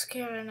so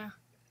scared right now.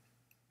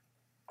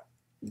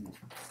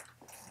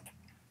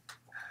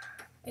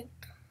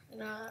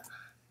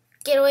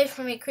 Get away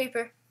from me,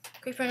 creeper.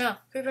 Creeper, no.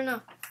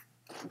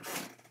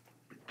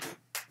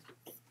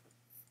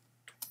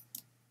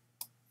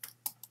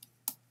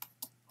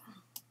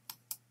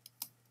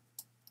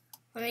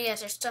 Let me guess,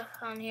 there's stuff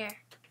on here.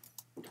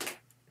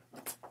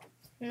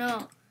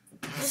 No.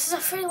 This is a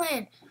free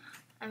land.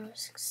 I'm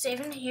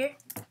saving here.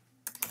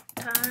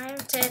 Time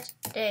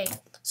today.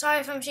 Sorry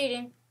if I'm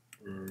cheating.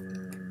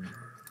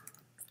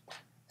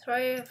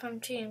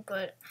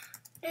 But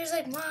there's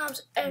like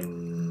mobs.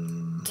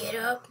 Get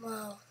up,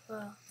 mob.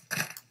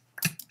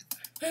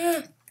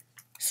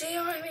 See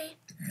what I mean?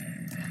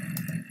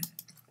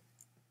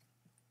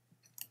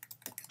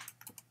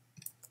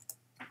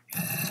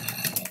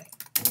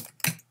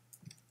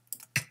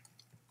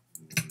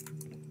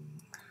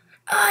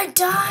 I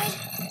died.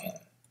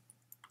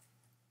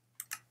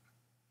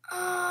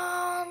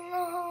 Oh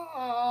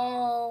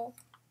no.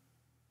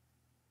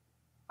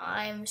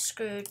 I'm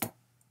screwed.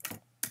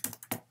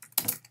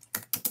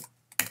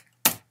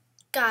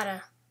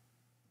 Gotta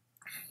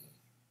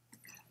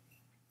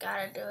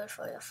do it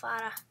for your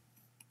father.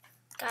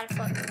 Gotta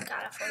for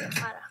your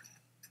father.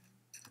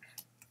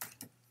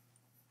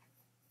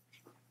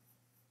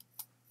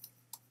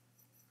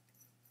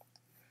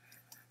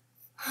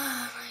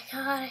 Oh my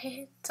god, I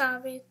hate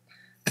zombies.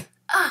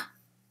 Ah!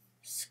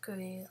 Screw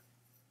you.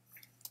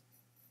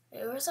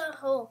 Wait, where's that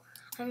hole?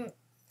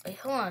 Wait,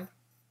 hold on.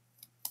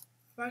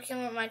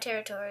 Marking what my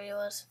territory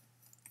was.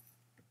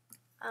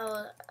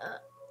 I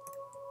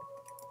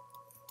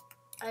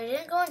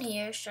didn't go in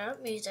here. Shut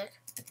up, music.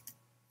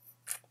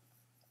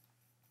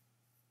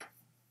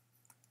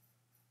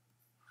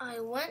 I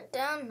went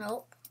down.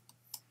 Nope.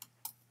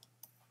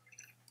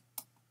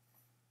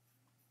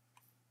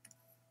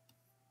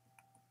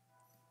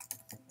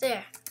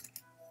 There.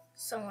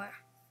 Somewhere.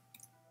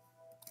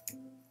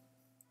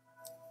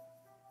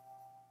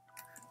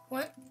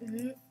 What?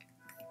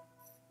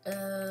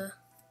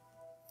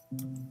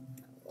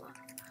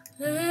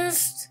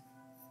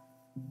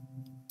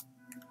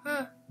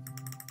 Huh.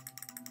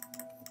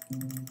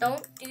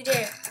 Don't you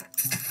dare.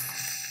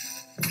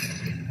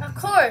 Of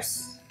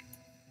course.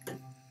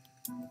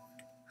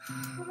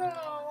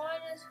 Oh, why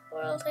does the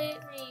world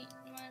hate me?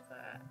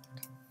 Minecraft.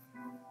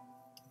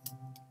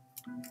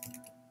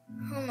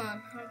 Hold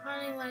on. I'm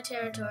finding my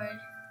territory.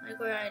 Like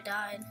where I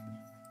died.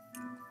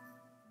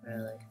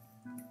 Really?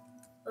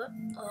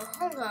 Oh,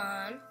 hold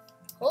on.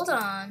 Hold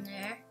on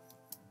there.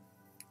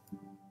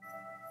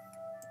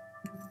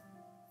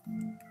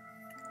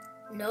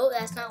 No,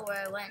 that's not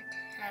where I went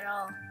at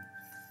all.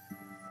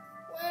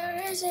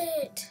 Where is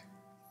it?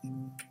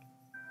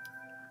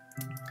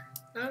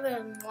 I've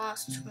been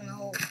lost from the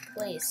whole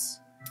place.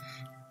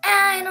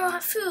 And I don't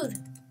have food.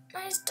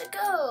 Nice to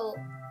go.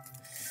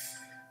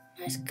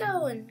 Nice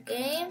going,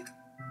 game.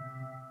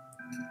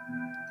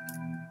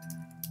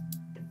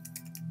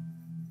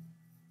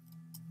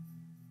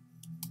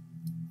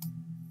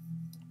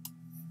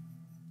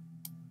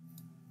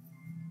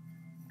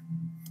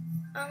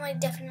 I'm like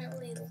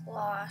definitely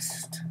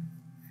lost.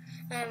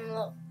 I'm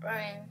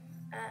running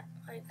at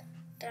like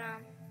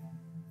down.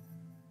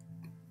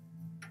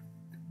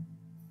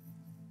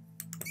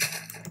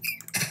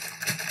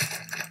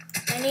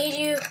 I need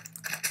you.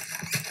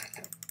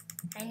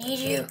 I need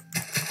you.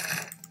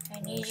 I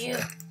need you.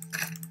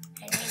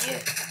 I need you.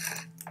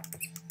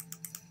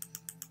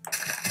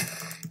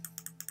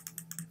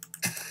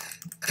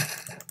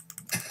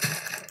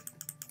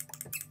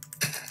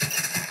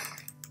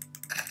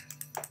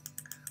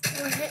 One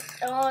more hit.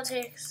 All it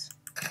takes.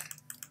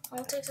 All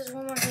it takes is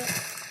one more hit.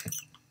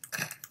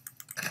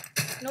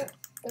 Nope.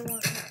 One more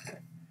hit.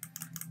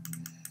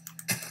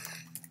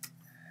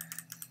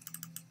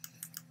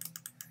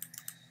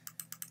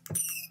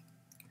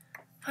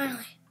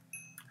 Finally.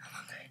 I'm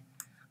hungry.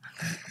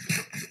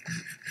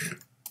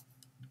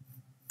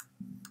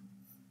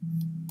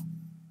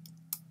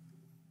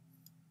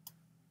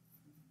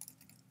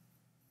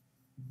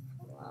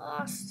 I'm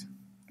lost.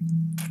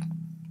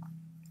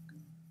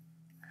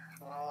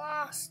 I'm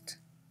lost.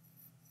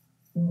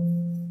 Do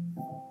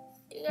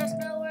you guys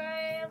know where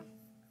I am?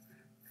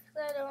 Because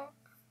I don't.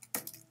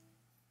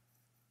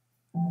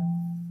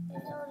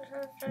 Maybe I'll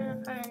just try to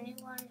find a new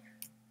life.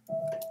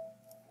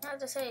 I have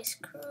to say,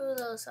 screw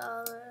those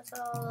all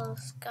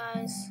those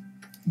guys.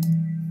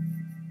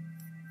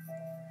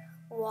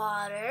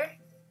 Water.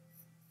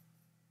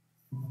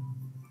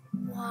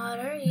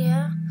 Water,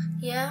 yeah.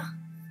 Yeah.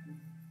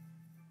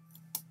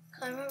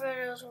 I remember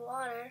there was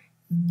water.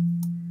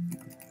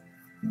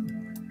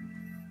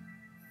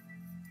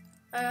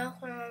 I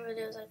also remember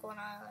there was like one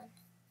island.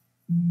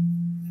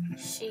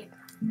 Sheep.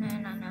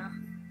 No.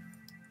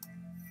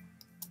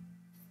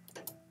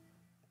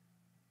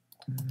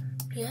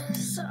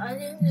 Yes, I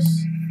think this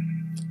is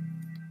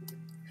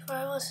where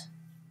I was.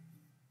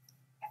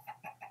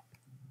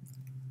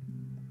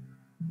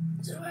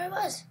 This is where I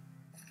was.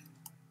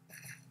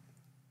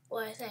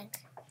 Well, I think.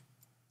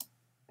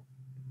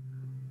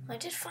 I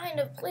did find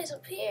a place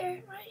up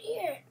here, right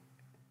here.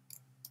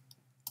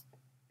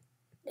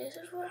 This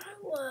is where I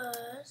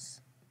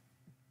was.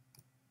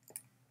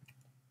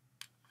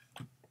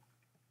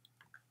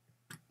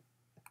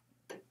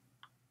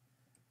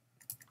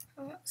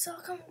 It's all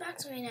coming back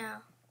to me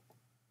now.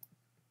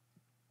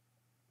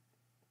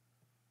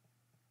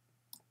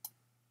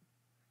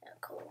 Yeah,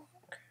 cool.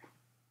 Okay.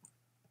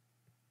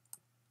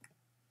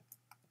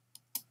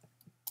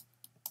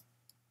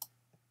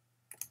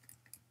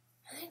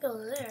 I think it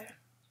was there.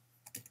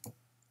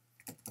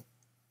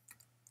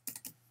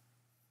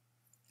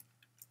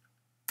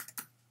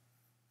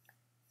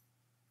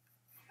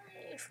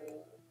 I need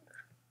food.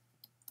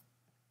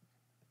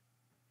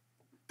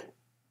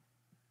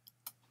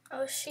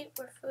 Oh, sheep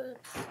were food.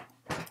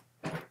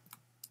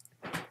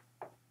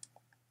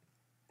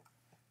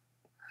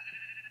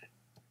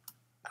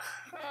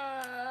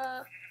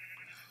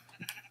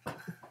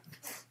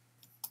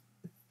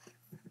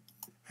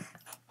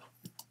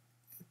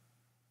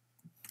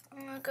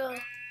 I'm gonna go.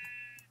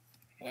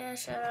 Yeah,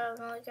 shut up.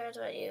 No one cares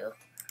about you.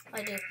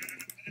 I do.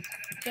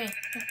 Okay.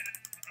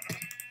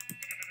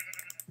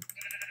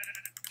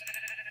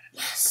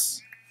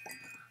 Yes.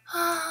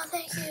 Ah,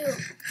 thank you.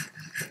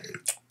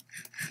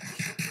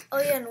 Oh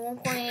yeah, in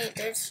 1.8,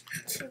 there's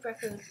super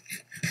food.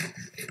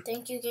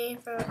 Thank you, game,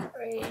 for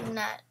rating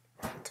that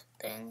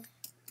thing.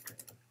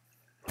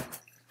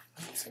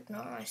 Just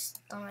ignore my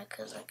stomach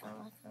because I can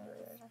like.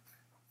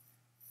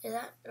 Is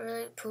that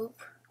really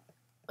poop?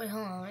 Wait,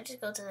 hold on. Let me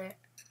just go to there.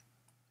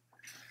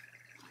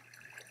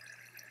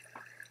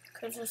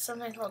 Because there's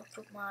something called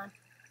poop mod.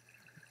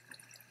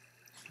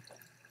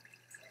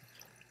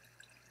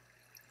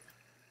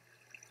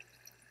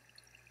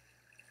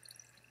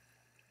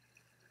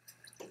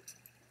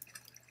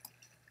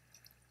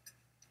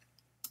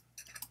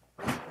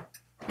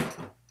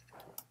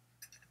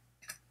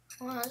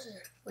 Wow, this is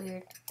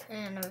weird.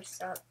 I never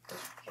saw this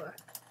before.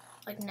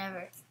 Like,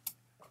 never.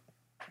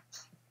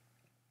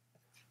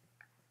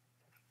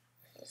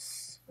 This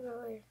is so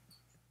weird.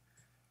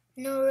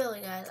 No,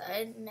 really, guys.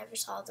 I never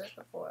saw this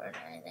before or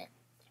anything.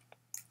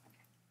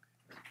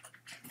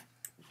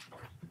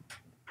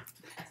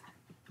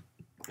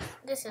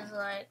 This is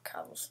like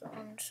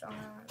cobblestone, something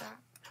like that.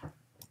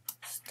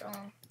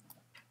 Stone.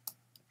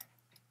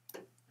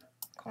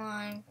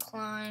 Climb,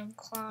 climb,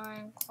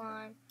 climb,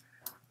 climb.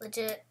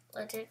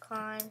 Legit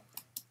climb.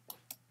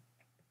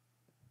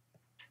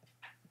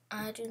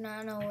 I do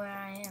not know where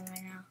I am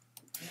right now.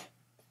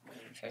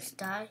 Should I just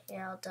die?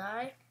 Yeah, I'll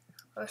die.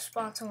 Or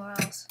spawn somewhere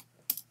else.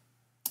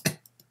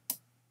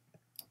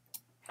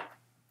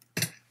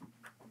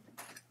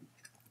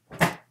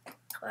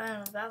 Well,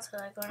 I'm about to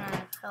like run out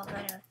of health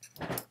anyway.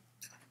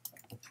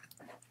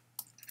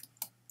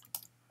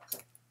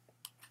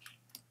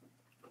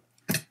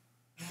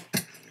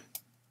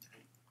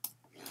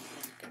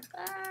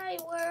 Goodbye,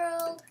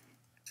 world.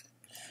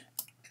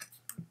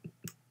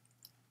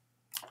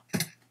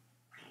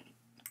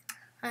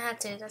 I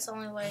had to. That's the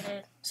only way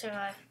to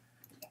survive.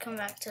 Come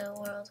back to the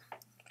world.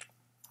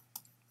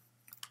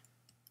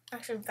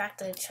 Actually, back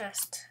to the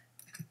chest.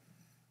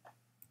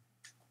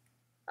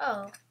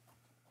 Oh.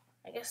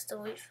 I guess the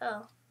wheat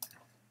fell.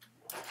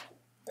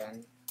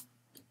 Then.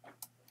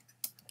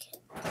 Okay,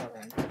 well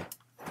then.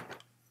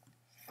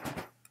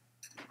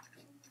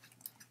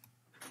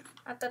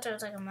 I thought there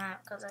was like a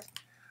map, because like,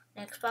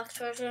 the Xbox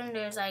version,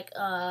 there's like,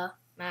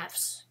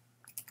 maps.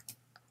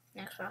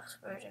 Xbox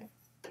version.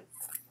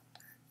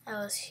 I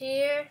was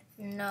here.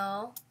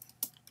 No.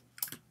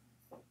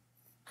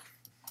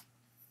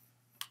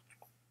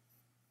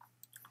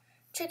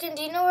 Chicken,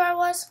 do you know where I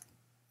was?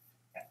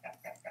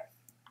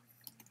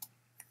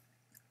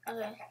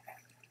 Okay.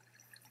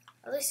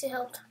 At least you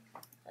helped.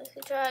 At least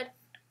you tried.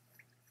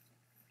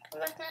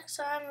 Come back next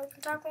time. We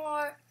can talk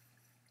more.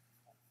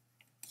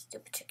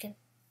 Stupid chicken.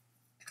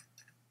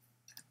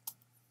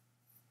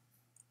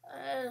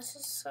 This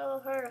is so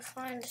hard to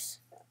find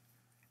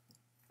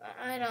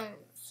my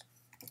items.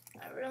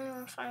 I really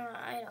want to find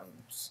my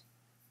items.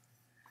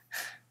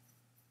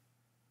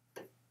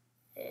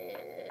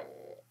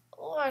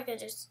 Or I could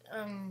just,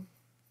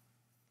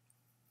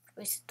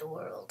 visit the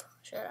world.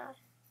 Should I?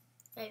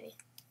 Maybe.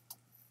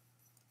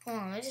 Hold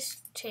on, let me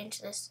just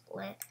change this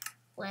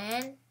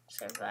land,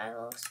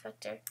 survival,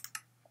 specter,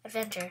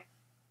 adventure.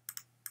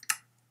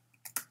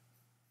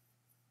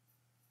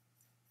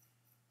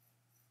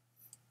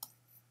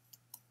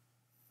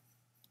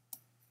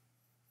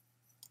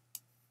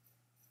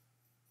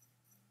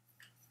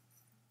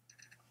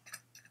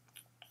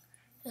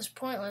 It's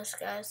pointless,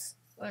 guys.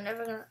 We're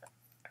never gonna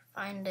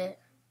find it.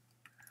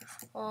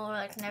 Well, we're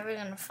like never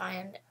gonna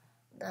find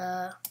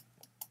the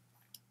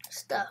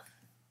stuff.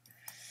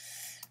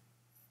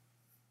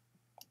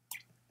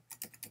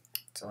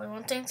 It's only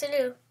one thing to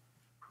do.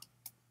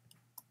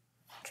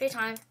 Tree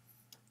time.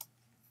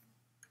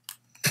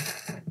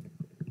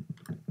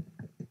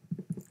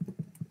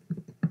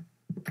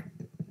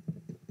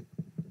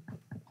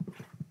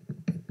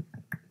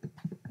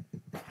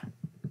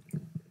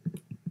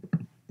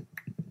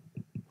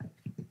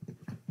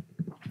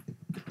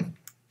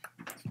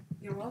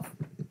 You're welcome.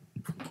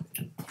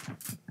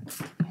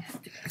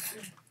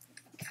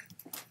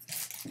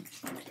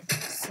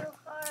 It's so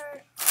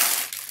hard.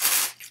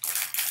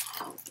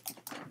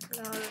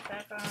 No other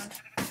background.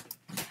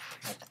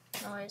 Like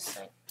noise,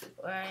 like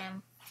where I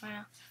am right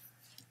now.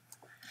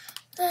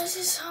 This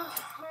is so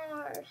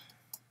hard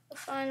to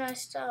find my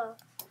stuff.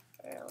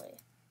 Really.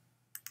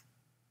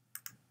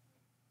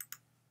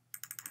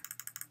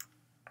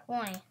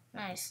 20.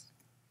 Nice.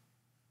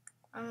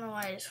 I don't know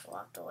why I just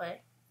walked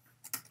away.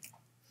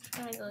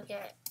 I'm gonna go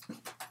get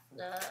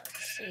the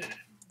sheep.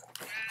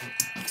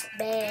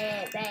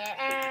 Bah, bah,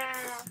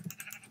 ah.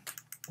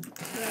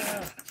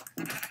 No.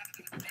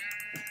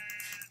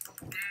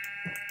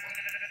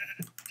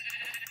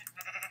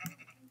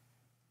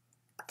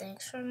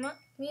 Thanks for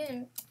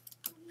muting.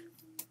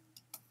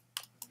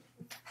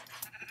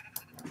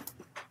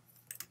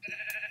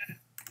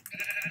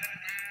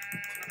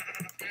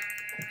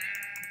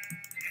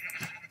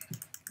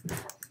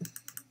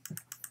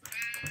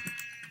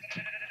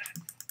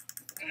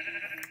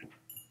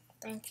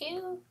 Thank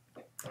you.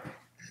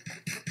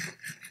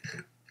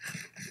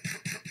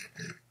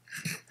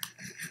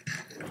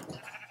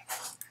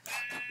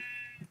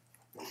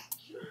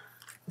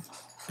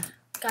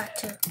 Got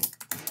to.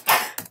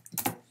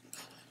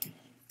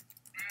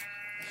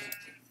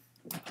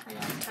 I know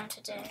time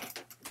today.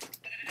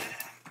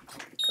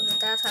 Because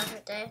without time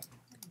today,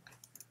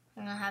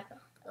 I'm gonna happen.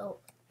 Oh,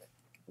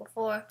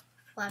 before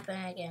will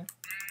happen again.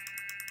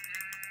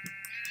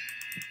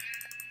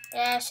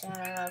 Yeah, shut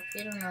up.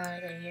 You don't know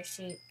anything. You're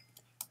sheep.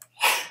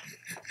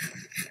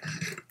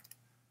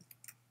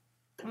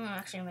 I'm gonna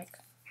actually make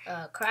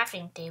a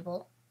crafting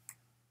table.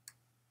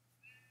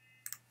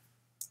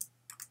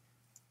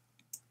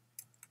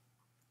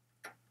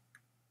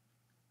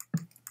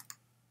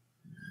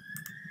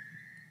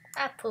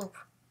 Ah, poop.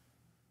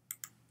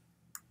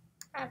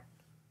 Ah,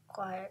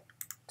 quiet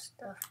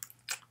stuff.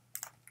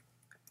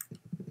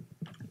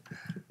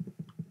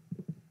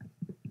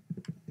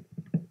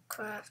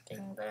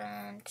 Crafting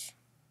bench.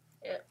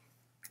 Yep.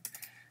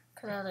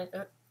 Cause I was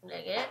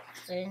like it?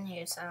 I didn't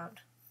hear sound.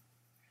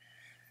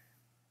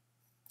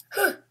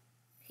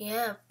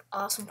 Yeah,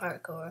 awesome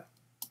parkour.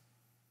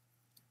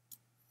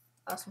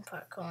 Awesome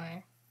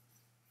parkouring.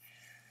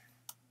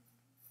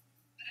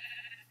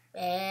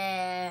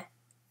 Yeah.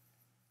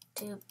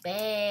 Too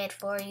bad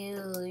for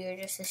you. You're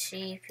just a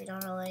sheep. You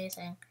don't know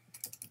anything.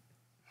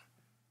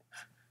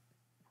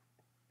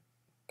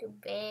 Too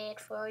bad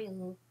for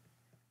you.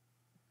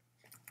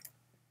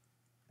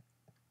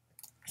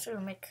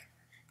 Should make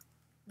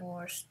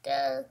more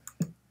stuff.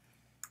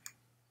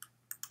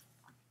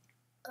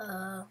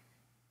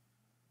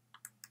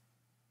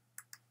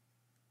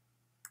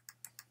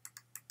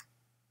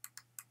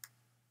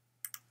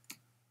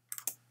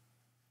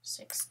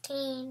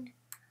 16.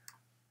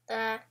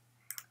 That.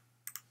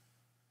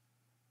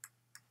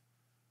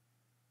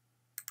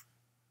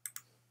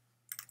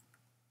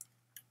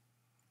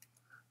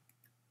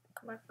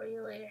 Come back for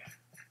you later.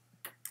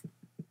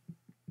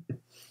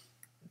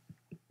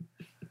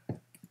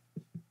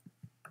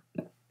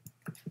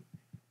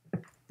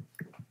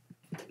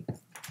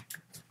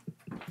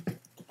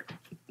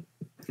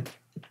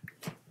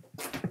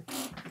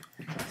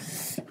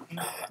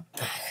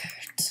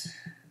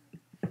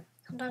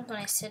 Sometimes when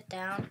I sit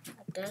down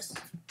like this,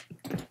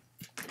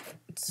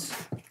 it's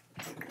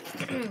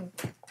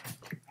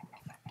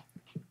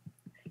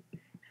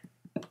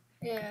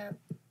yeah,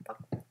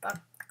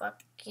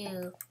 fuck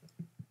you,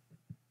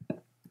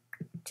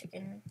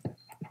 chicken.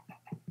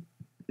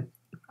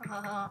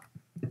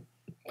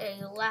 Yeah,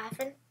 you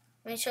laughing?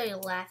 Let me show you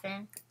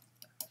laughing.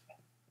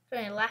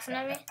 Are you laughing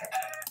at me?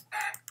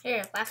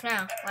 Here, laugh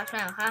now,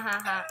 ha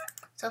ha.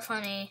 So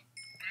funny.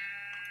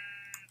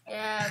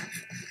 Yeah.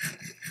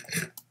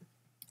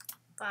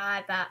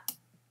 Bye.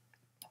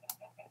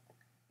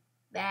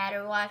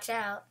 Better watch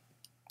out.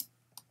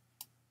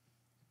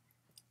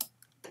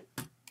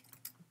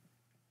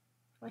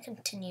 I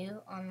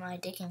continue on my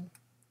digging.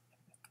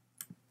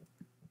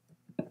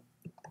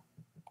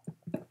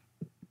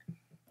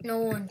 No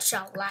one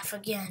shall laugh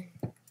again.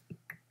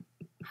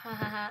 Ha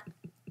ha ha.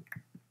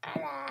 I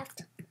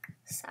laughed.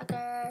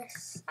 Sucker.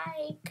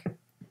 Psych.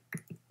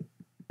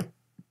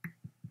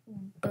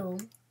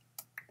 Boom.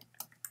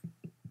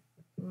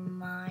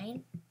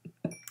 Mine.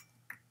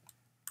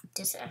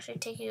 Does it actually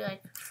take you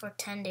like for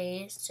 10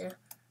 days to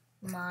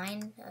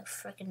mine a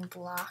freaking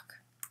block?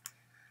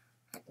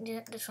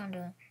 This one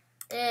doing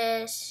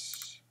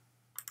this.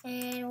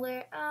 And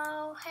we're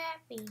all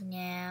happy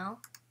now.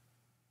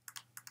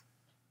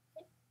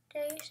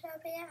 There used to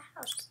be a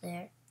house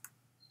there.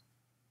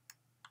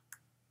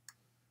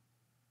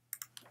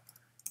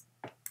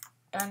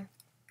 Done.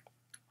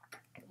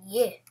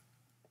 Yeah.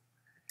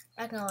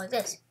 I can go like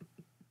this.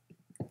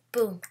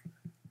 Boom.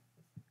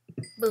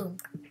 Boom.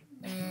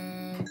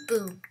 And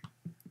boom.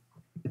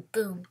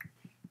 Boom.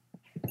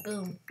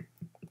 Boom.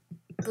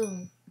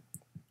 Boom.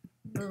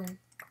 Boom.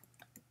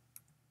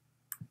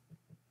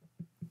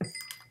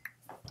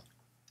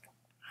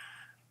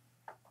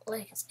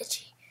 Leg is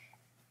itchy.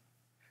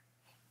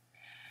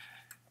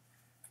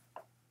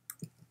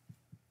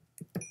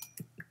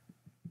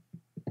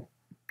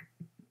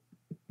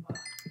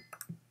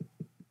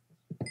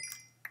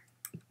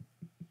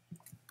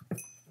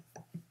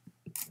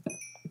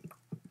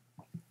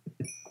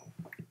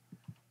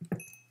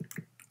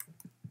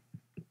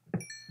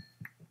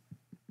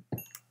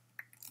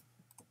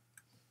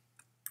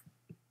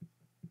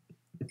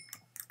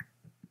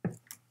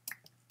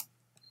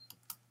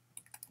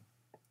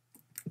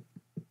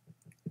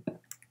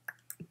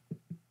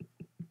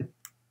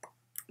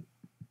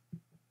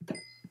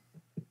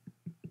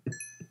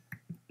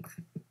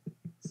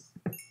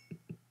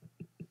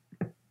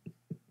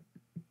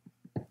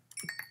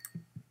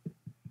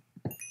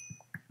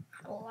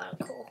 A lot of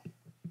coal.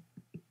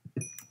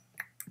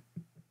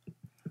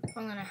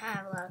 I'm gonna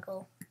have a lot of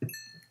coal.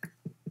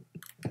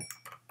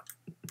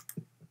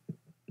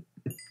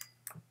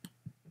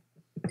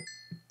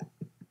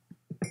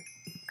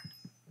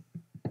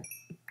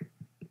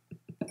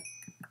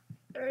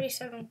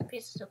 $37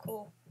 pieces of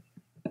coal.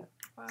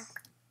 Wow.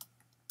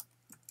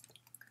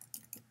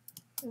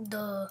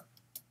 Duh.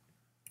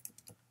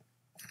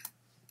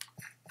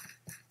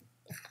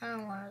 I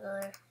don't want to go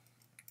there.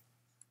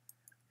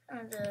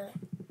 I'm gonna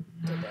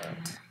do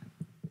that.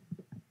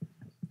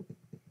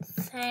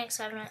 Thanks,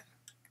 have a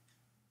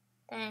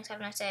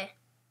nice day.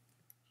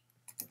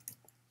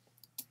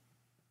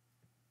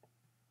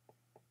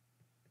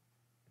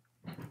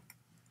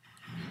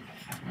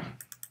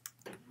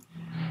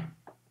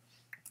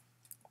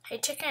 Hey,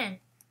 chicken.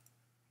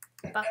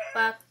 Buck,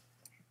 buck.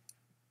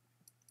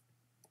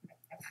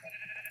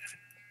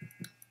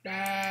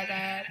 Bad,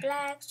 bad,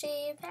 black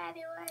sheep, have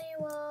you any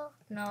wool?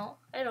 No,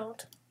 I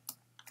don't.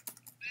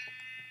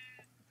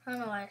 I don't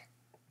know why.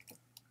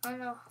 I don't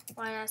know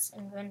why that's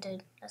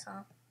invented, that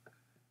song.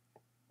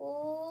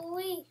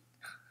 Ooh-wee.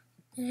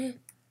 Making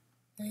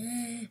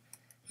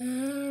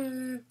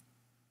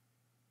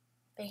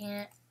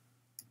it.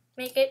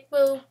 Make it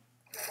move.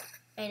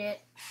 Made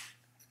it.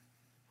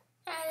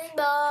 And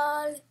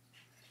ball.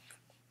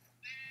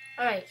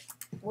 Alright.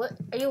 What?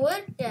 Are you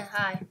wood? Yeah,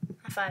 hi.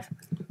 High five.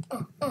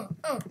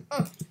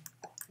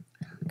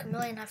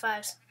 Chameleon high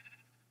fives.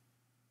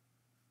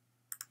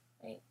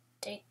 Wait,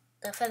 take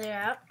the feather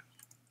out.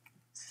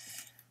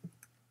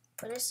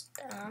 Put this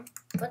down.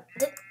 Put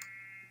the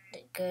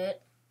good.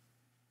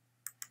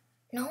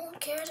 No one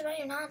cares about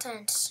your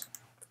nonsense.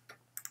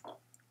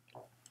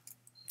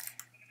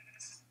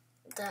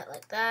 That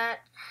like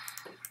that.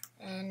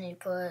 And you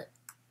put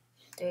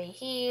 3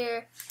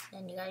 here.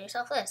 Then you got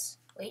yourself this.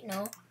 Wait,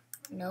 no.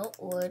 No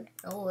wood.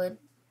 No wood.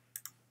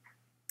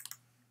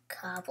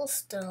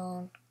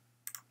 Cobblestone.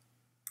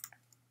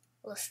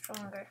 A little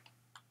stronger.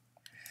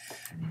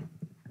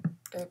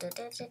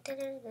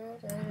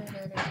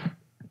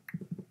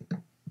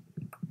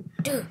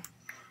 Dude.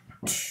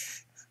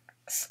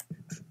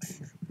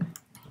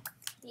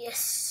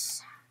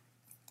 Yes.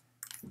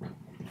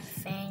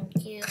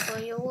 Thank you for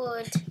your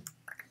wood.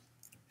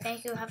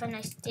 Thank you. Have a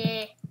nice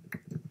day.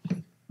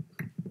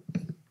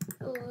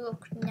 You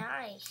look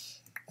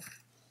nice.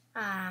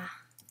 Ah.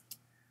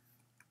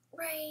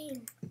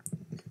 Rain.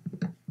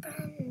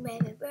 Burn,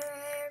 baby,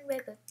 burn,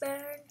 baby,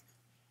 burn.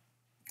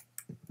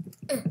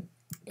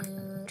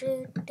 Do,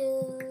 do, do.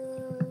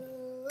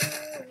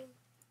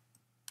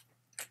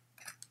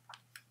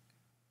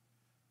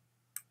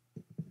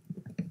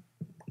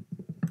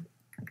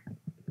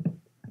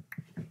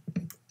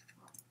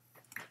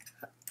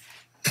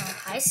 Oh,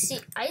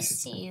 I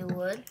see you,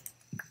 wood.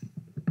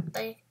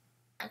 But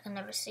I can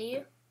never see you.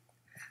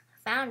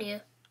 I found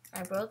you.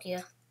 I broke you.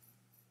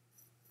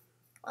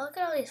 Oh, look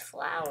at all these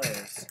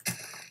flowers.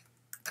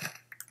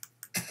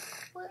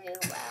 Will you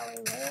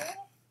wowie where?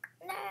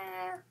 No,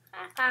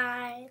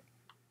 I'm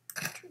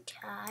too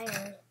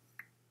tired.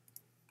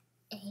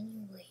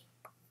 Anyway.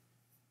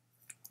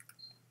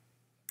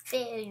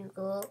 There you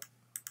go.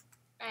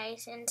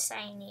 Nice and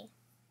shiny.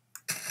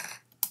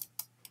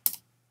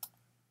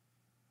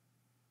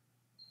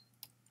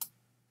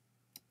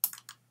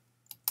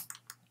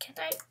 Can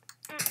I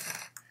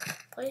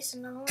place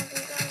another one of you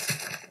guys?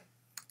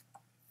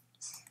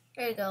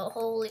 There you go.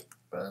 Holy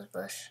rose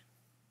bush.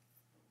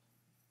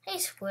 Hey,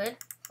 Squid.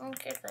 No one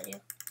cares about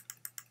you.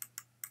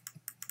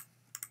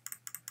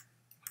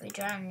 We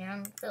drown in your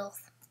own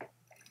filth.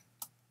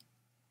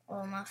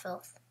 Well, not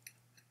filth.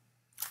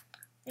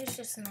 It's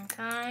just an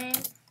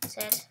unkind.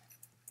 Set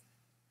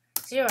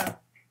 0.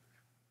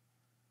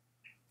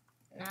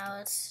 Now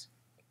it's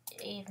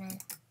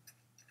evening.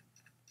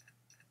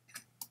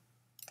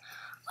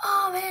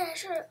 Oh man,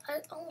 I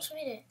almost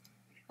made it.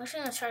 I was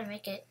gonna try to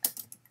make it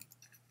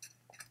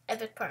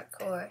epic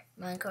parkour,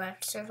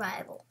 Minecraft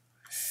survival.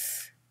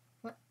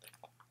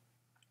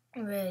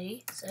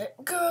 Ready,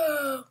 set,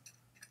 go!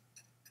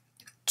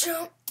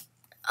 Jump!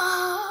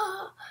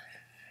 Ah!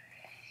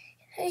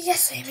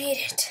 Yes, I made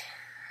it.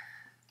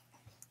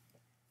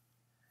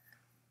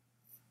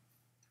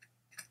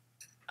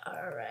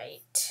 All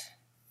right.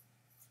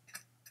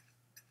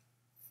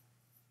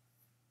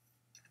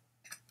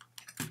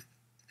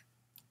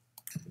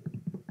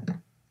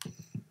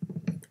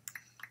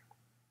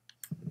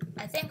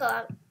 I think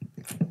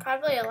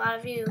probably a lot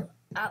of you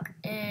out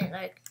in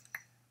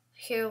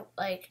here,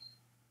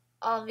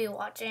 all of you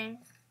watching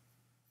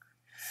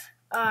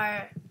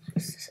are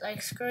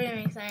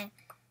screaming saying,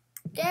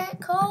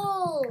 "Get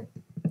coal!"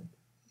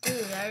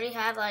 Dude, I already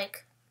have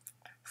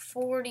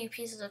 40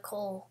 pieces of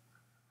coal.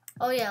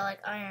 Oh yeah,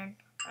 iron.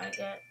 I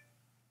get.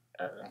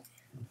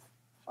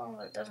 Oh,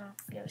 it doesn't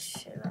give a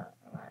shit about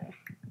matter.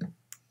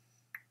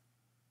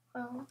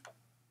 Well,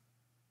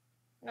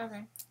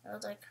 nothing. It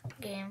was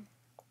game.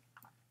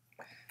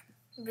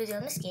 I'm busy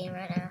on this game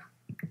right now.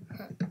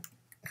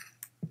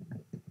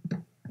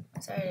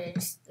 Sorry,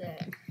 just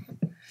that.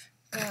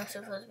 No, I'm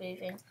supposed to be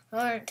paying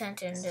more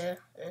attention to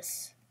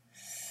this.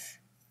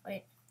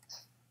 Wait.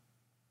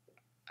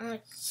 I'm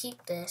gonna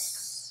keep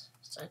this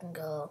so I can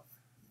go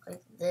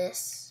like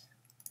this.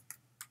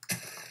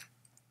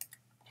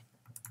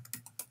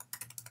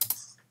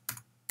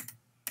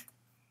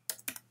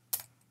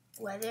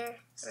 Weather,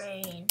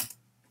 rain.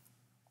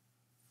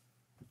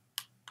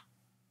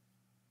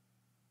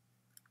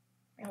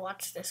 And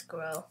watch this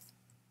grow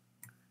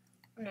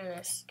under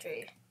this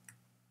tree.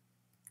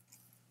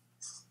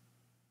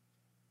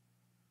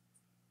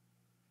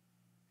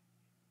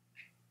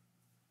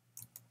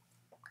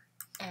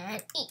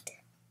 And eat.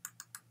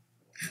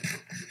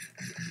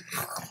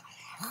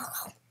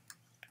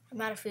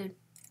 I'm out of food.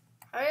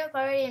 Hurry up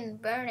already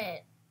and burn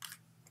it.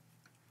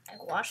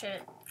 Like, wash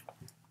it.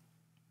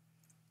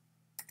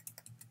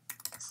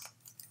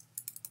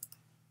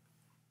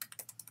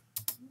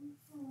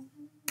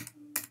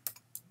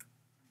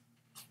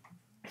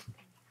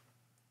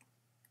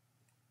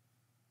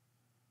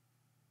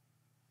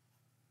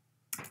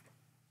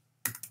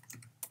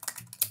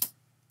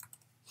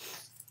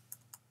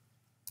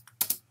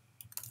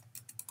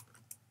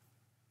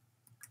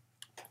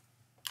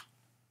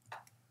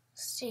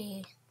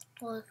 See,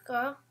 little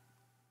girl.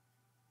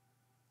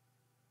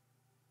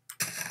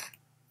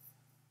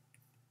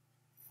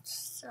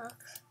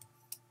 Sucks.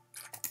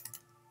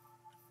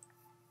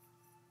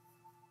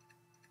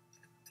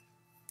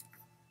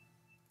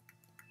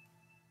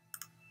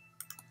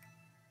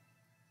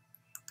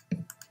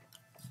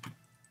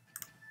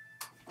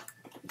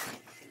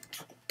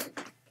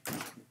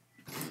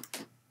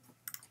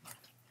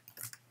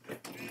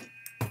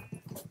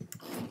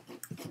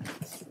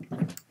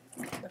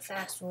 The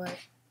fast way.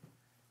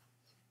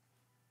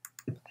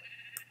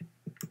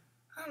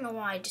 I don't know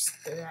why I just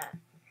did that.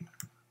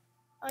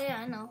 Oh yeah,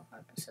 I know.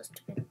 That's so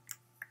stupid.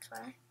 That's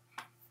why.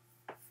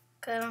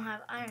 Cause I don't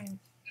have iron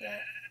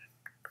yet.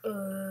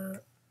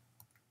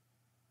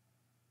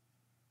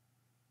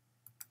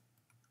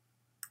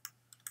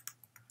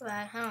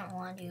 Right, I don't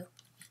want you.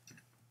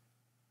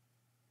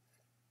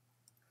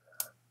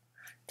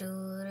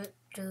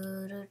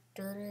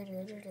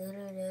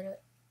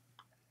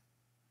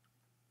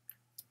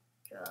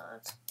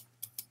 God.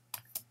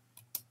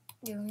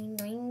 Doing,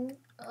 doing.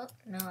 Oh,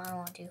 no, I don't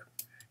want you.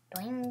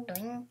 Doing,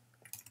 doing.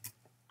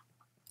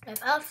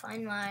 If I would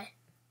find my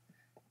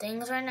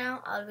things right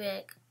now, I'd be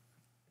like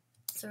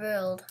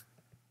thrilled.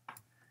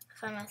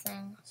 Find my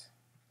things.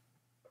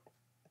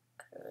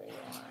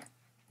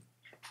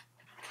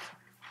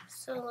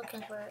 Still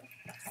looking for it.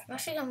 I'm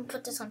actually gonna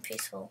put this on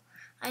peaceful.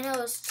 I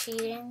know it's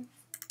cheating.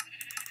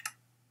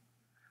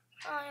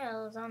 Oh yeah,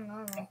 it was on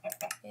normal.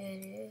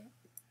 Idiot.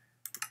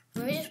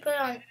 Let me just put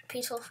it on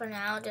peaceful for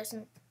now, just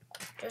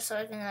so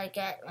I can like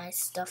get my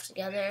stuff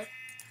together,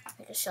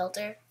 like a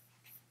shelter.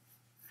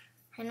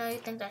 I know you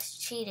think that's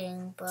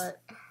cheating,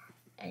 but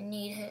I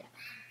need it.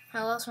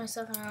 I lost my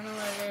stuff and I don't know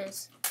what it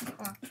is. Come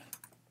on.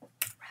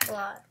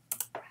 Why?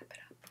 Wrap it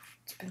up.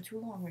 It's been too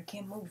long. I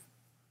can't move.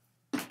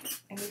 I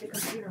need a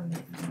computer on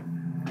it.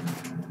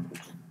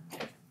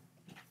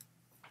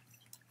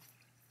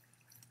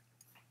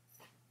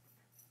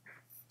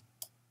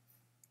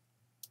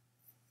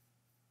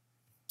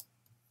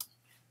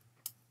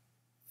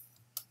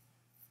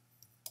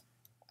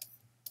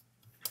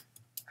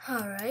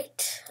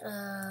 Alright,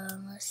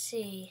 let's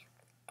see.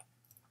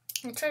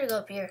 Let's try to go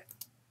up here.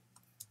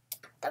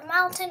 The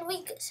mountain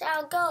we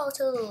shall go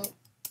to.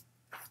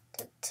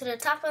 To the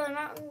top of the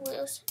mountain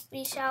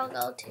we shall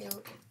go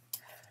to.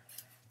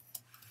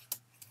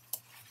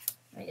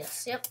 I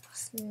guess, yep,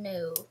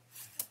 snow.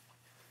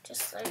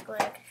 Just like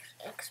what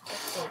I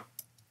expected.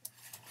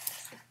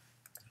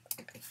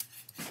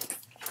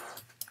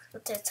 Go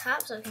to the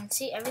top so we can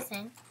see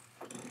everything.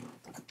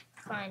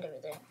 Find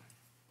everything.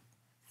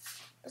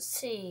 Let's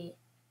see.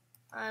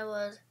 I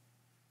was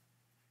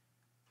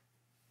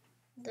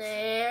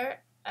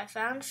there. I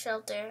found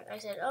shelter. I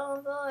said,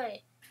 oh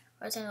boy.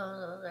 I think it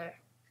was over there.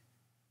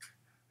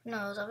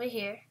 No, it was over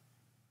here.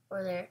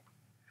 Or there.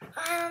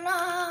 I don't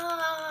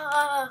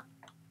know.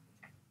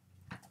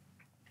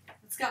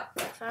 Let's go.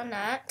 I found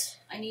that.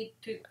 I need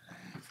to.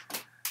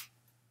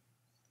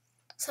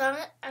 So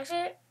I'm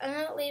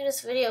gonna leave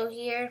this video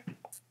here.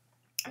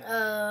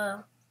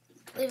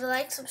 Leave a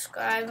like,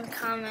 subscribe, and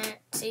comment.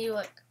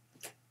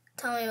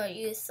 Tell me what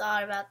you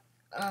thought about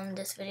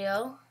this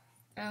video.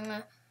 And I'm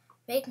gonna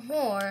make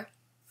more.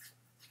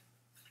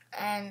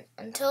 And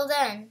until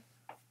then,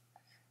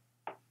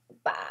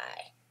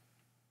 bye.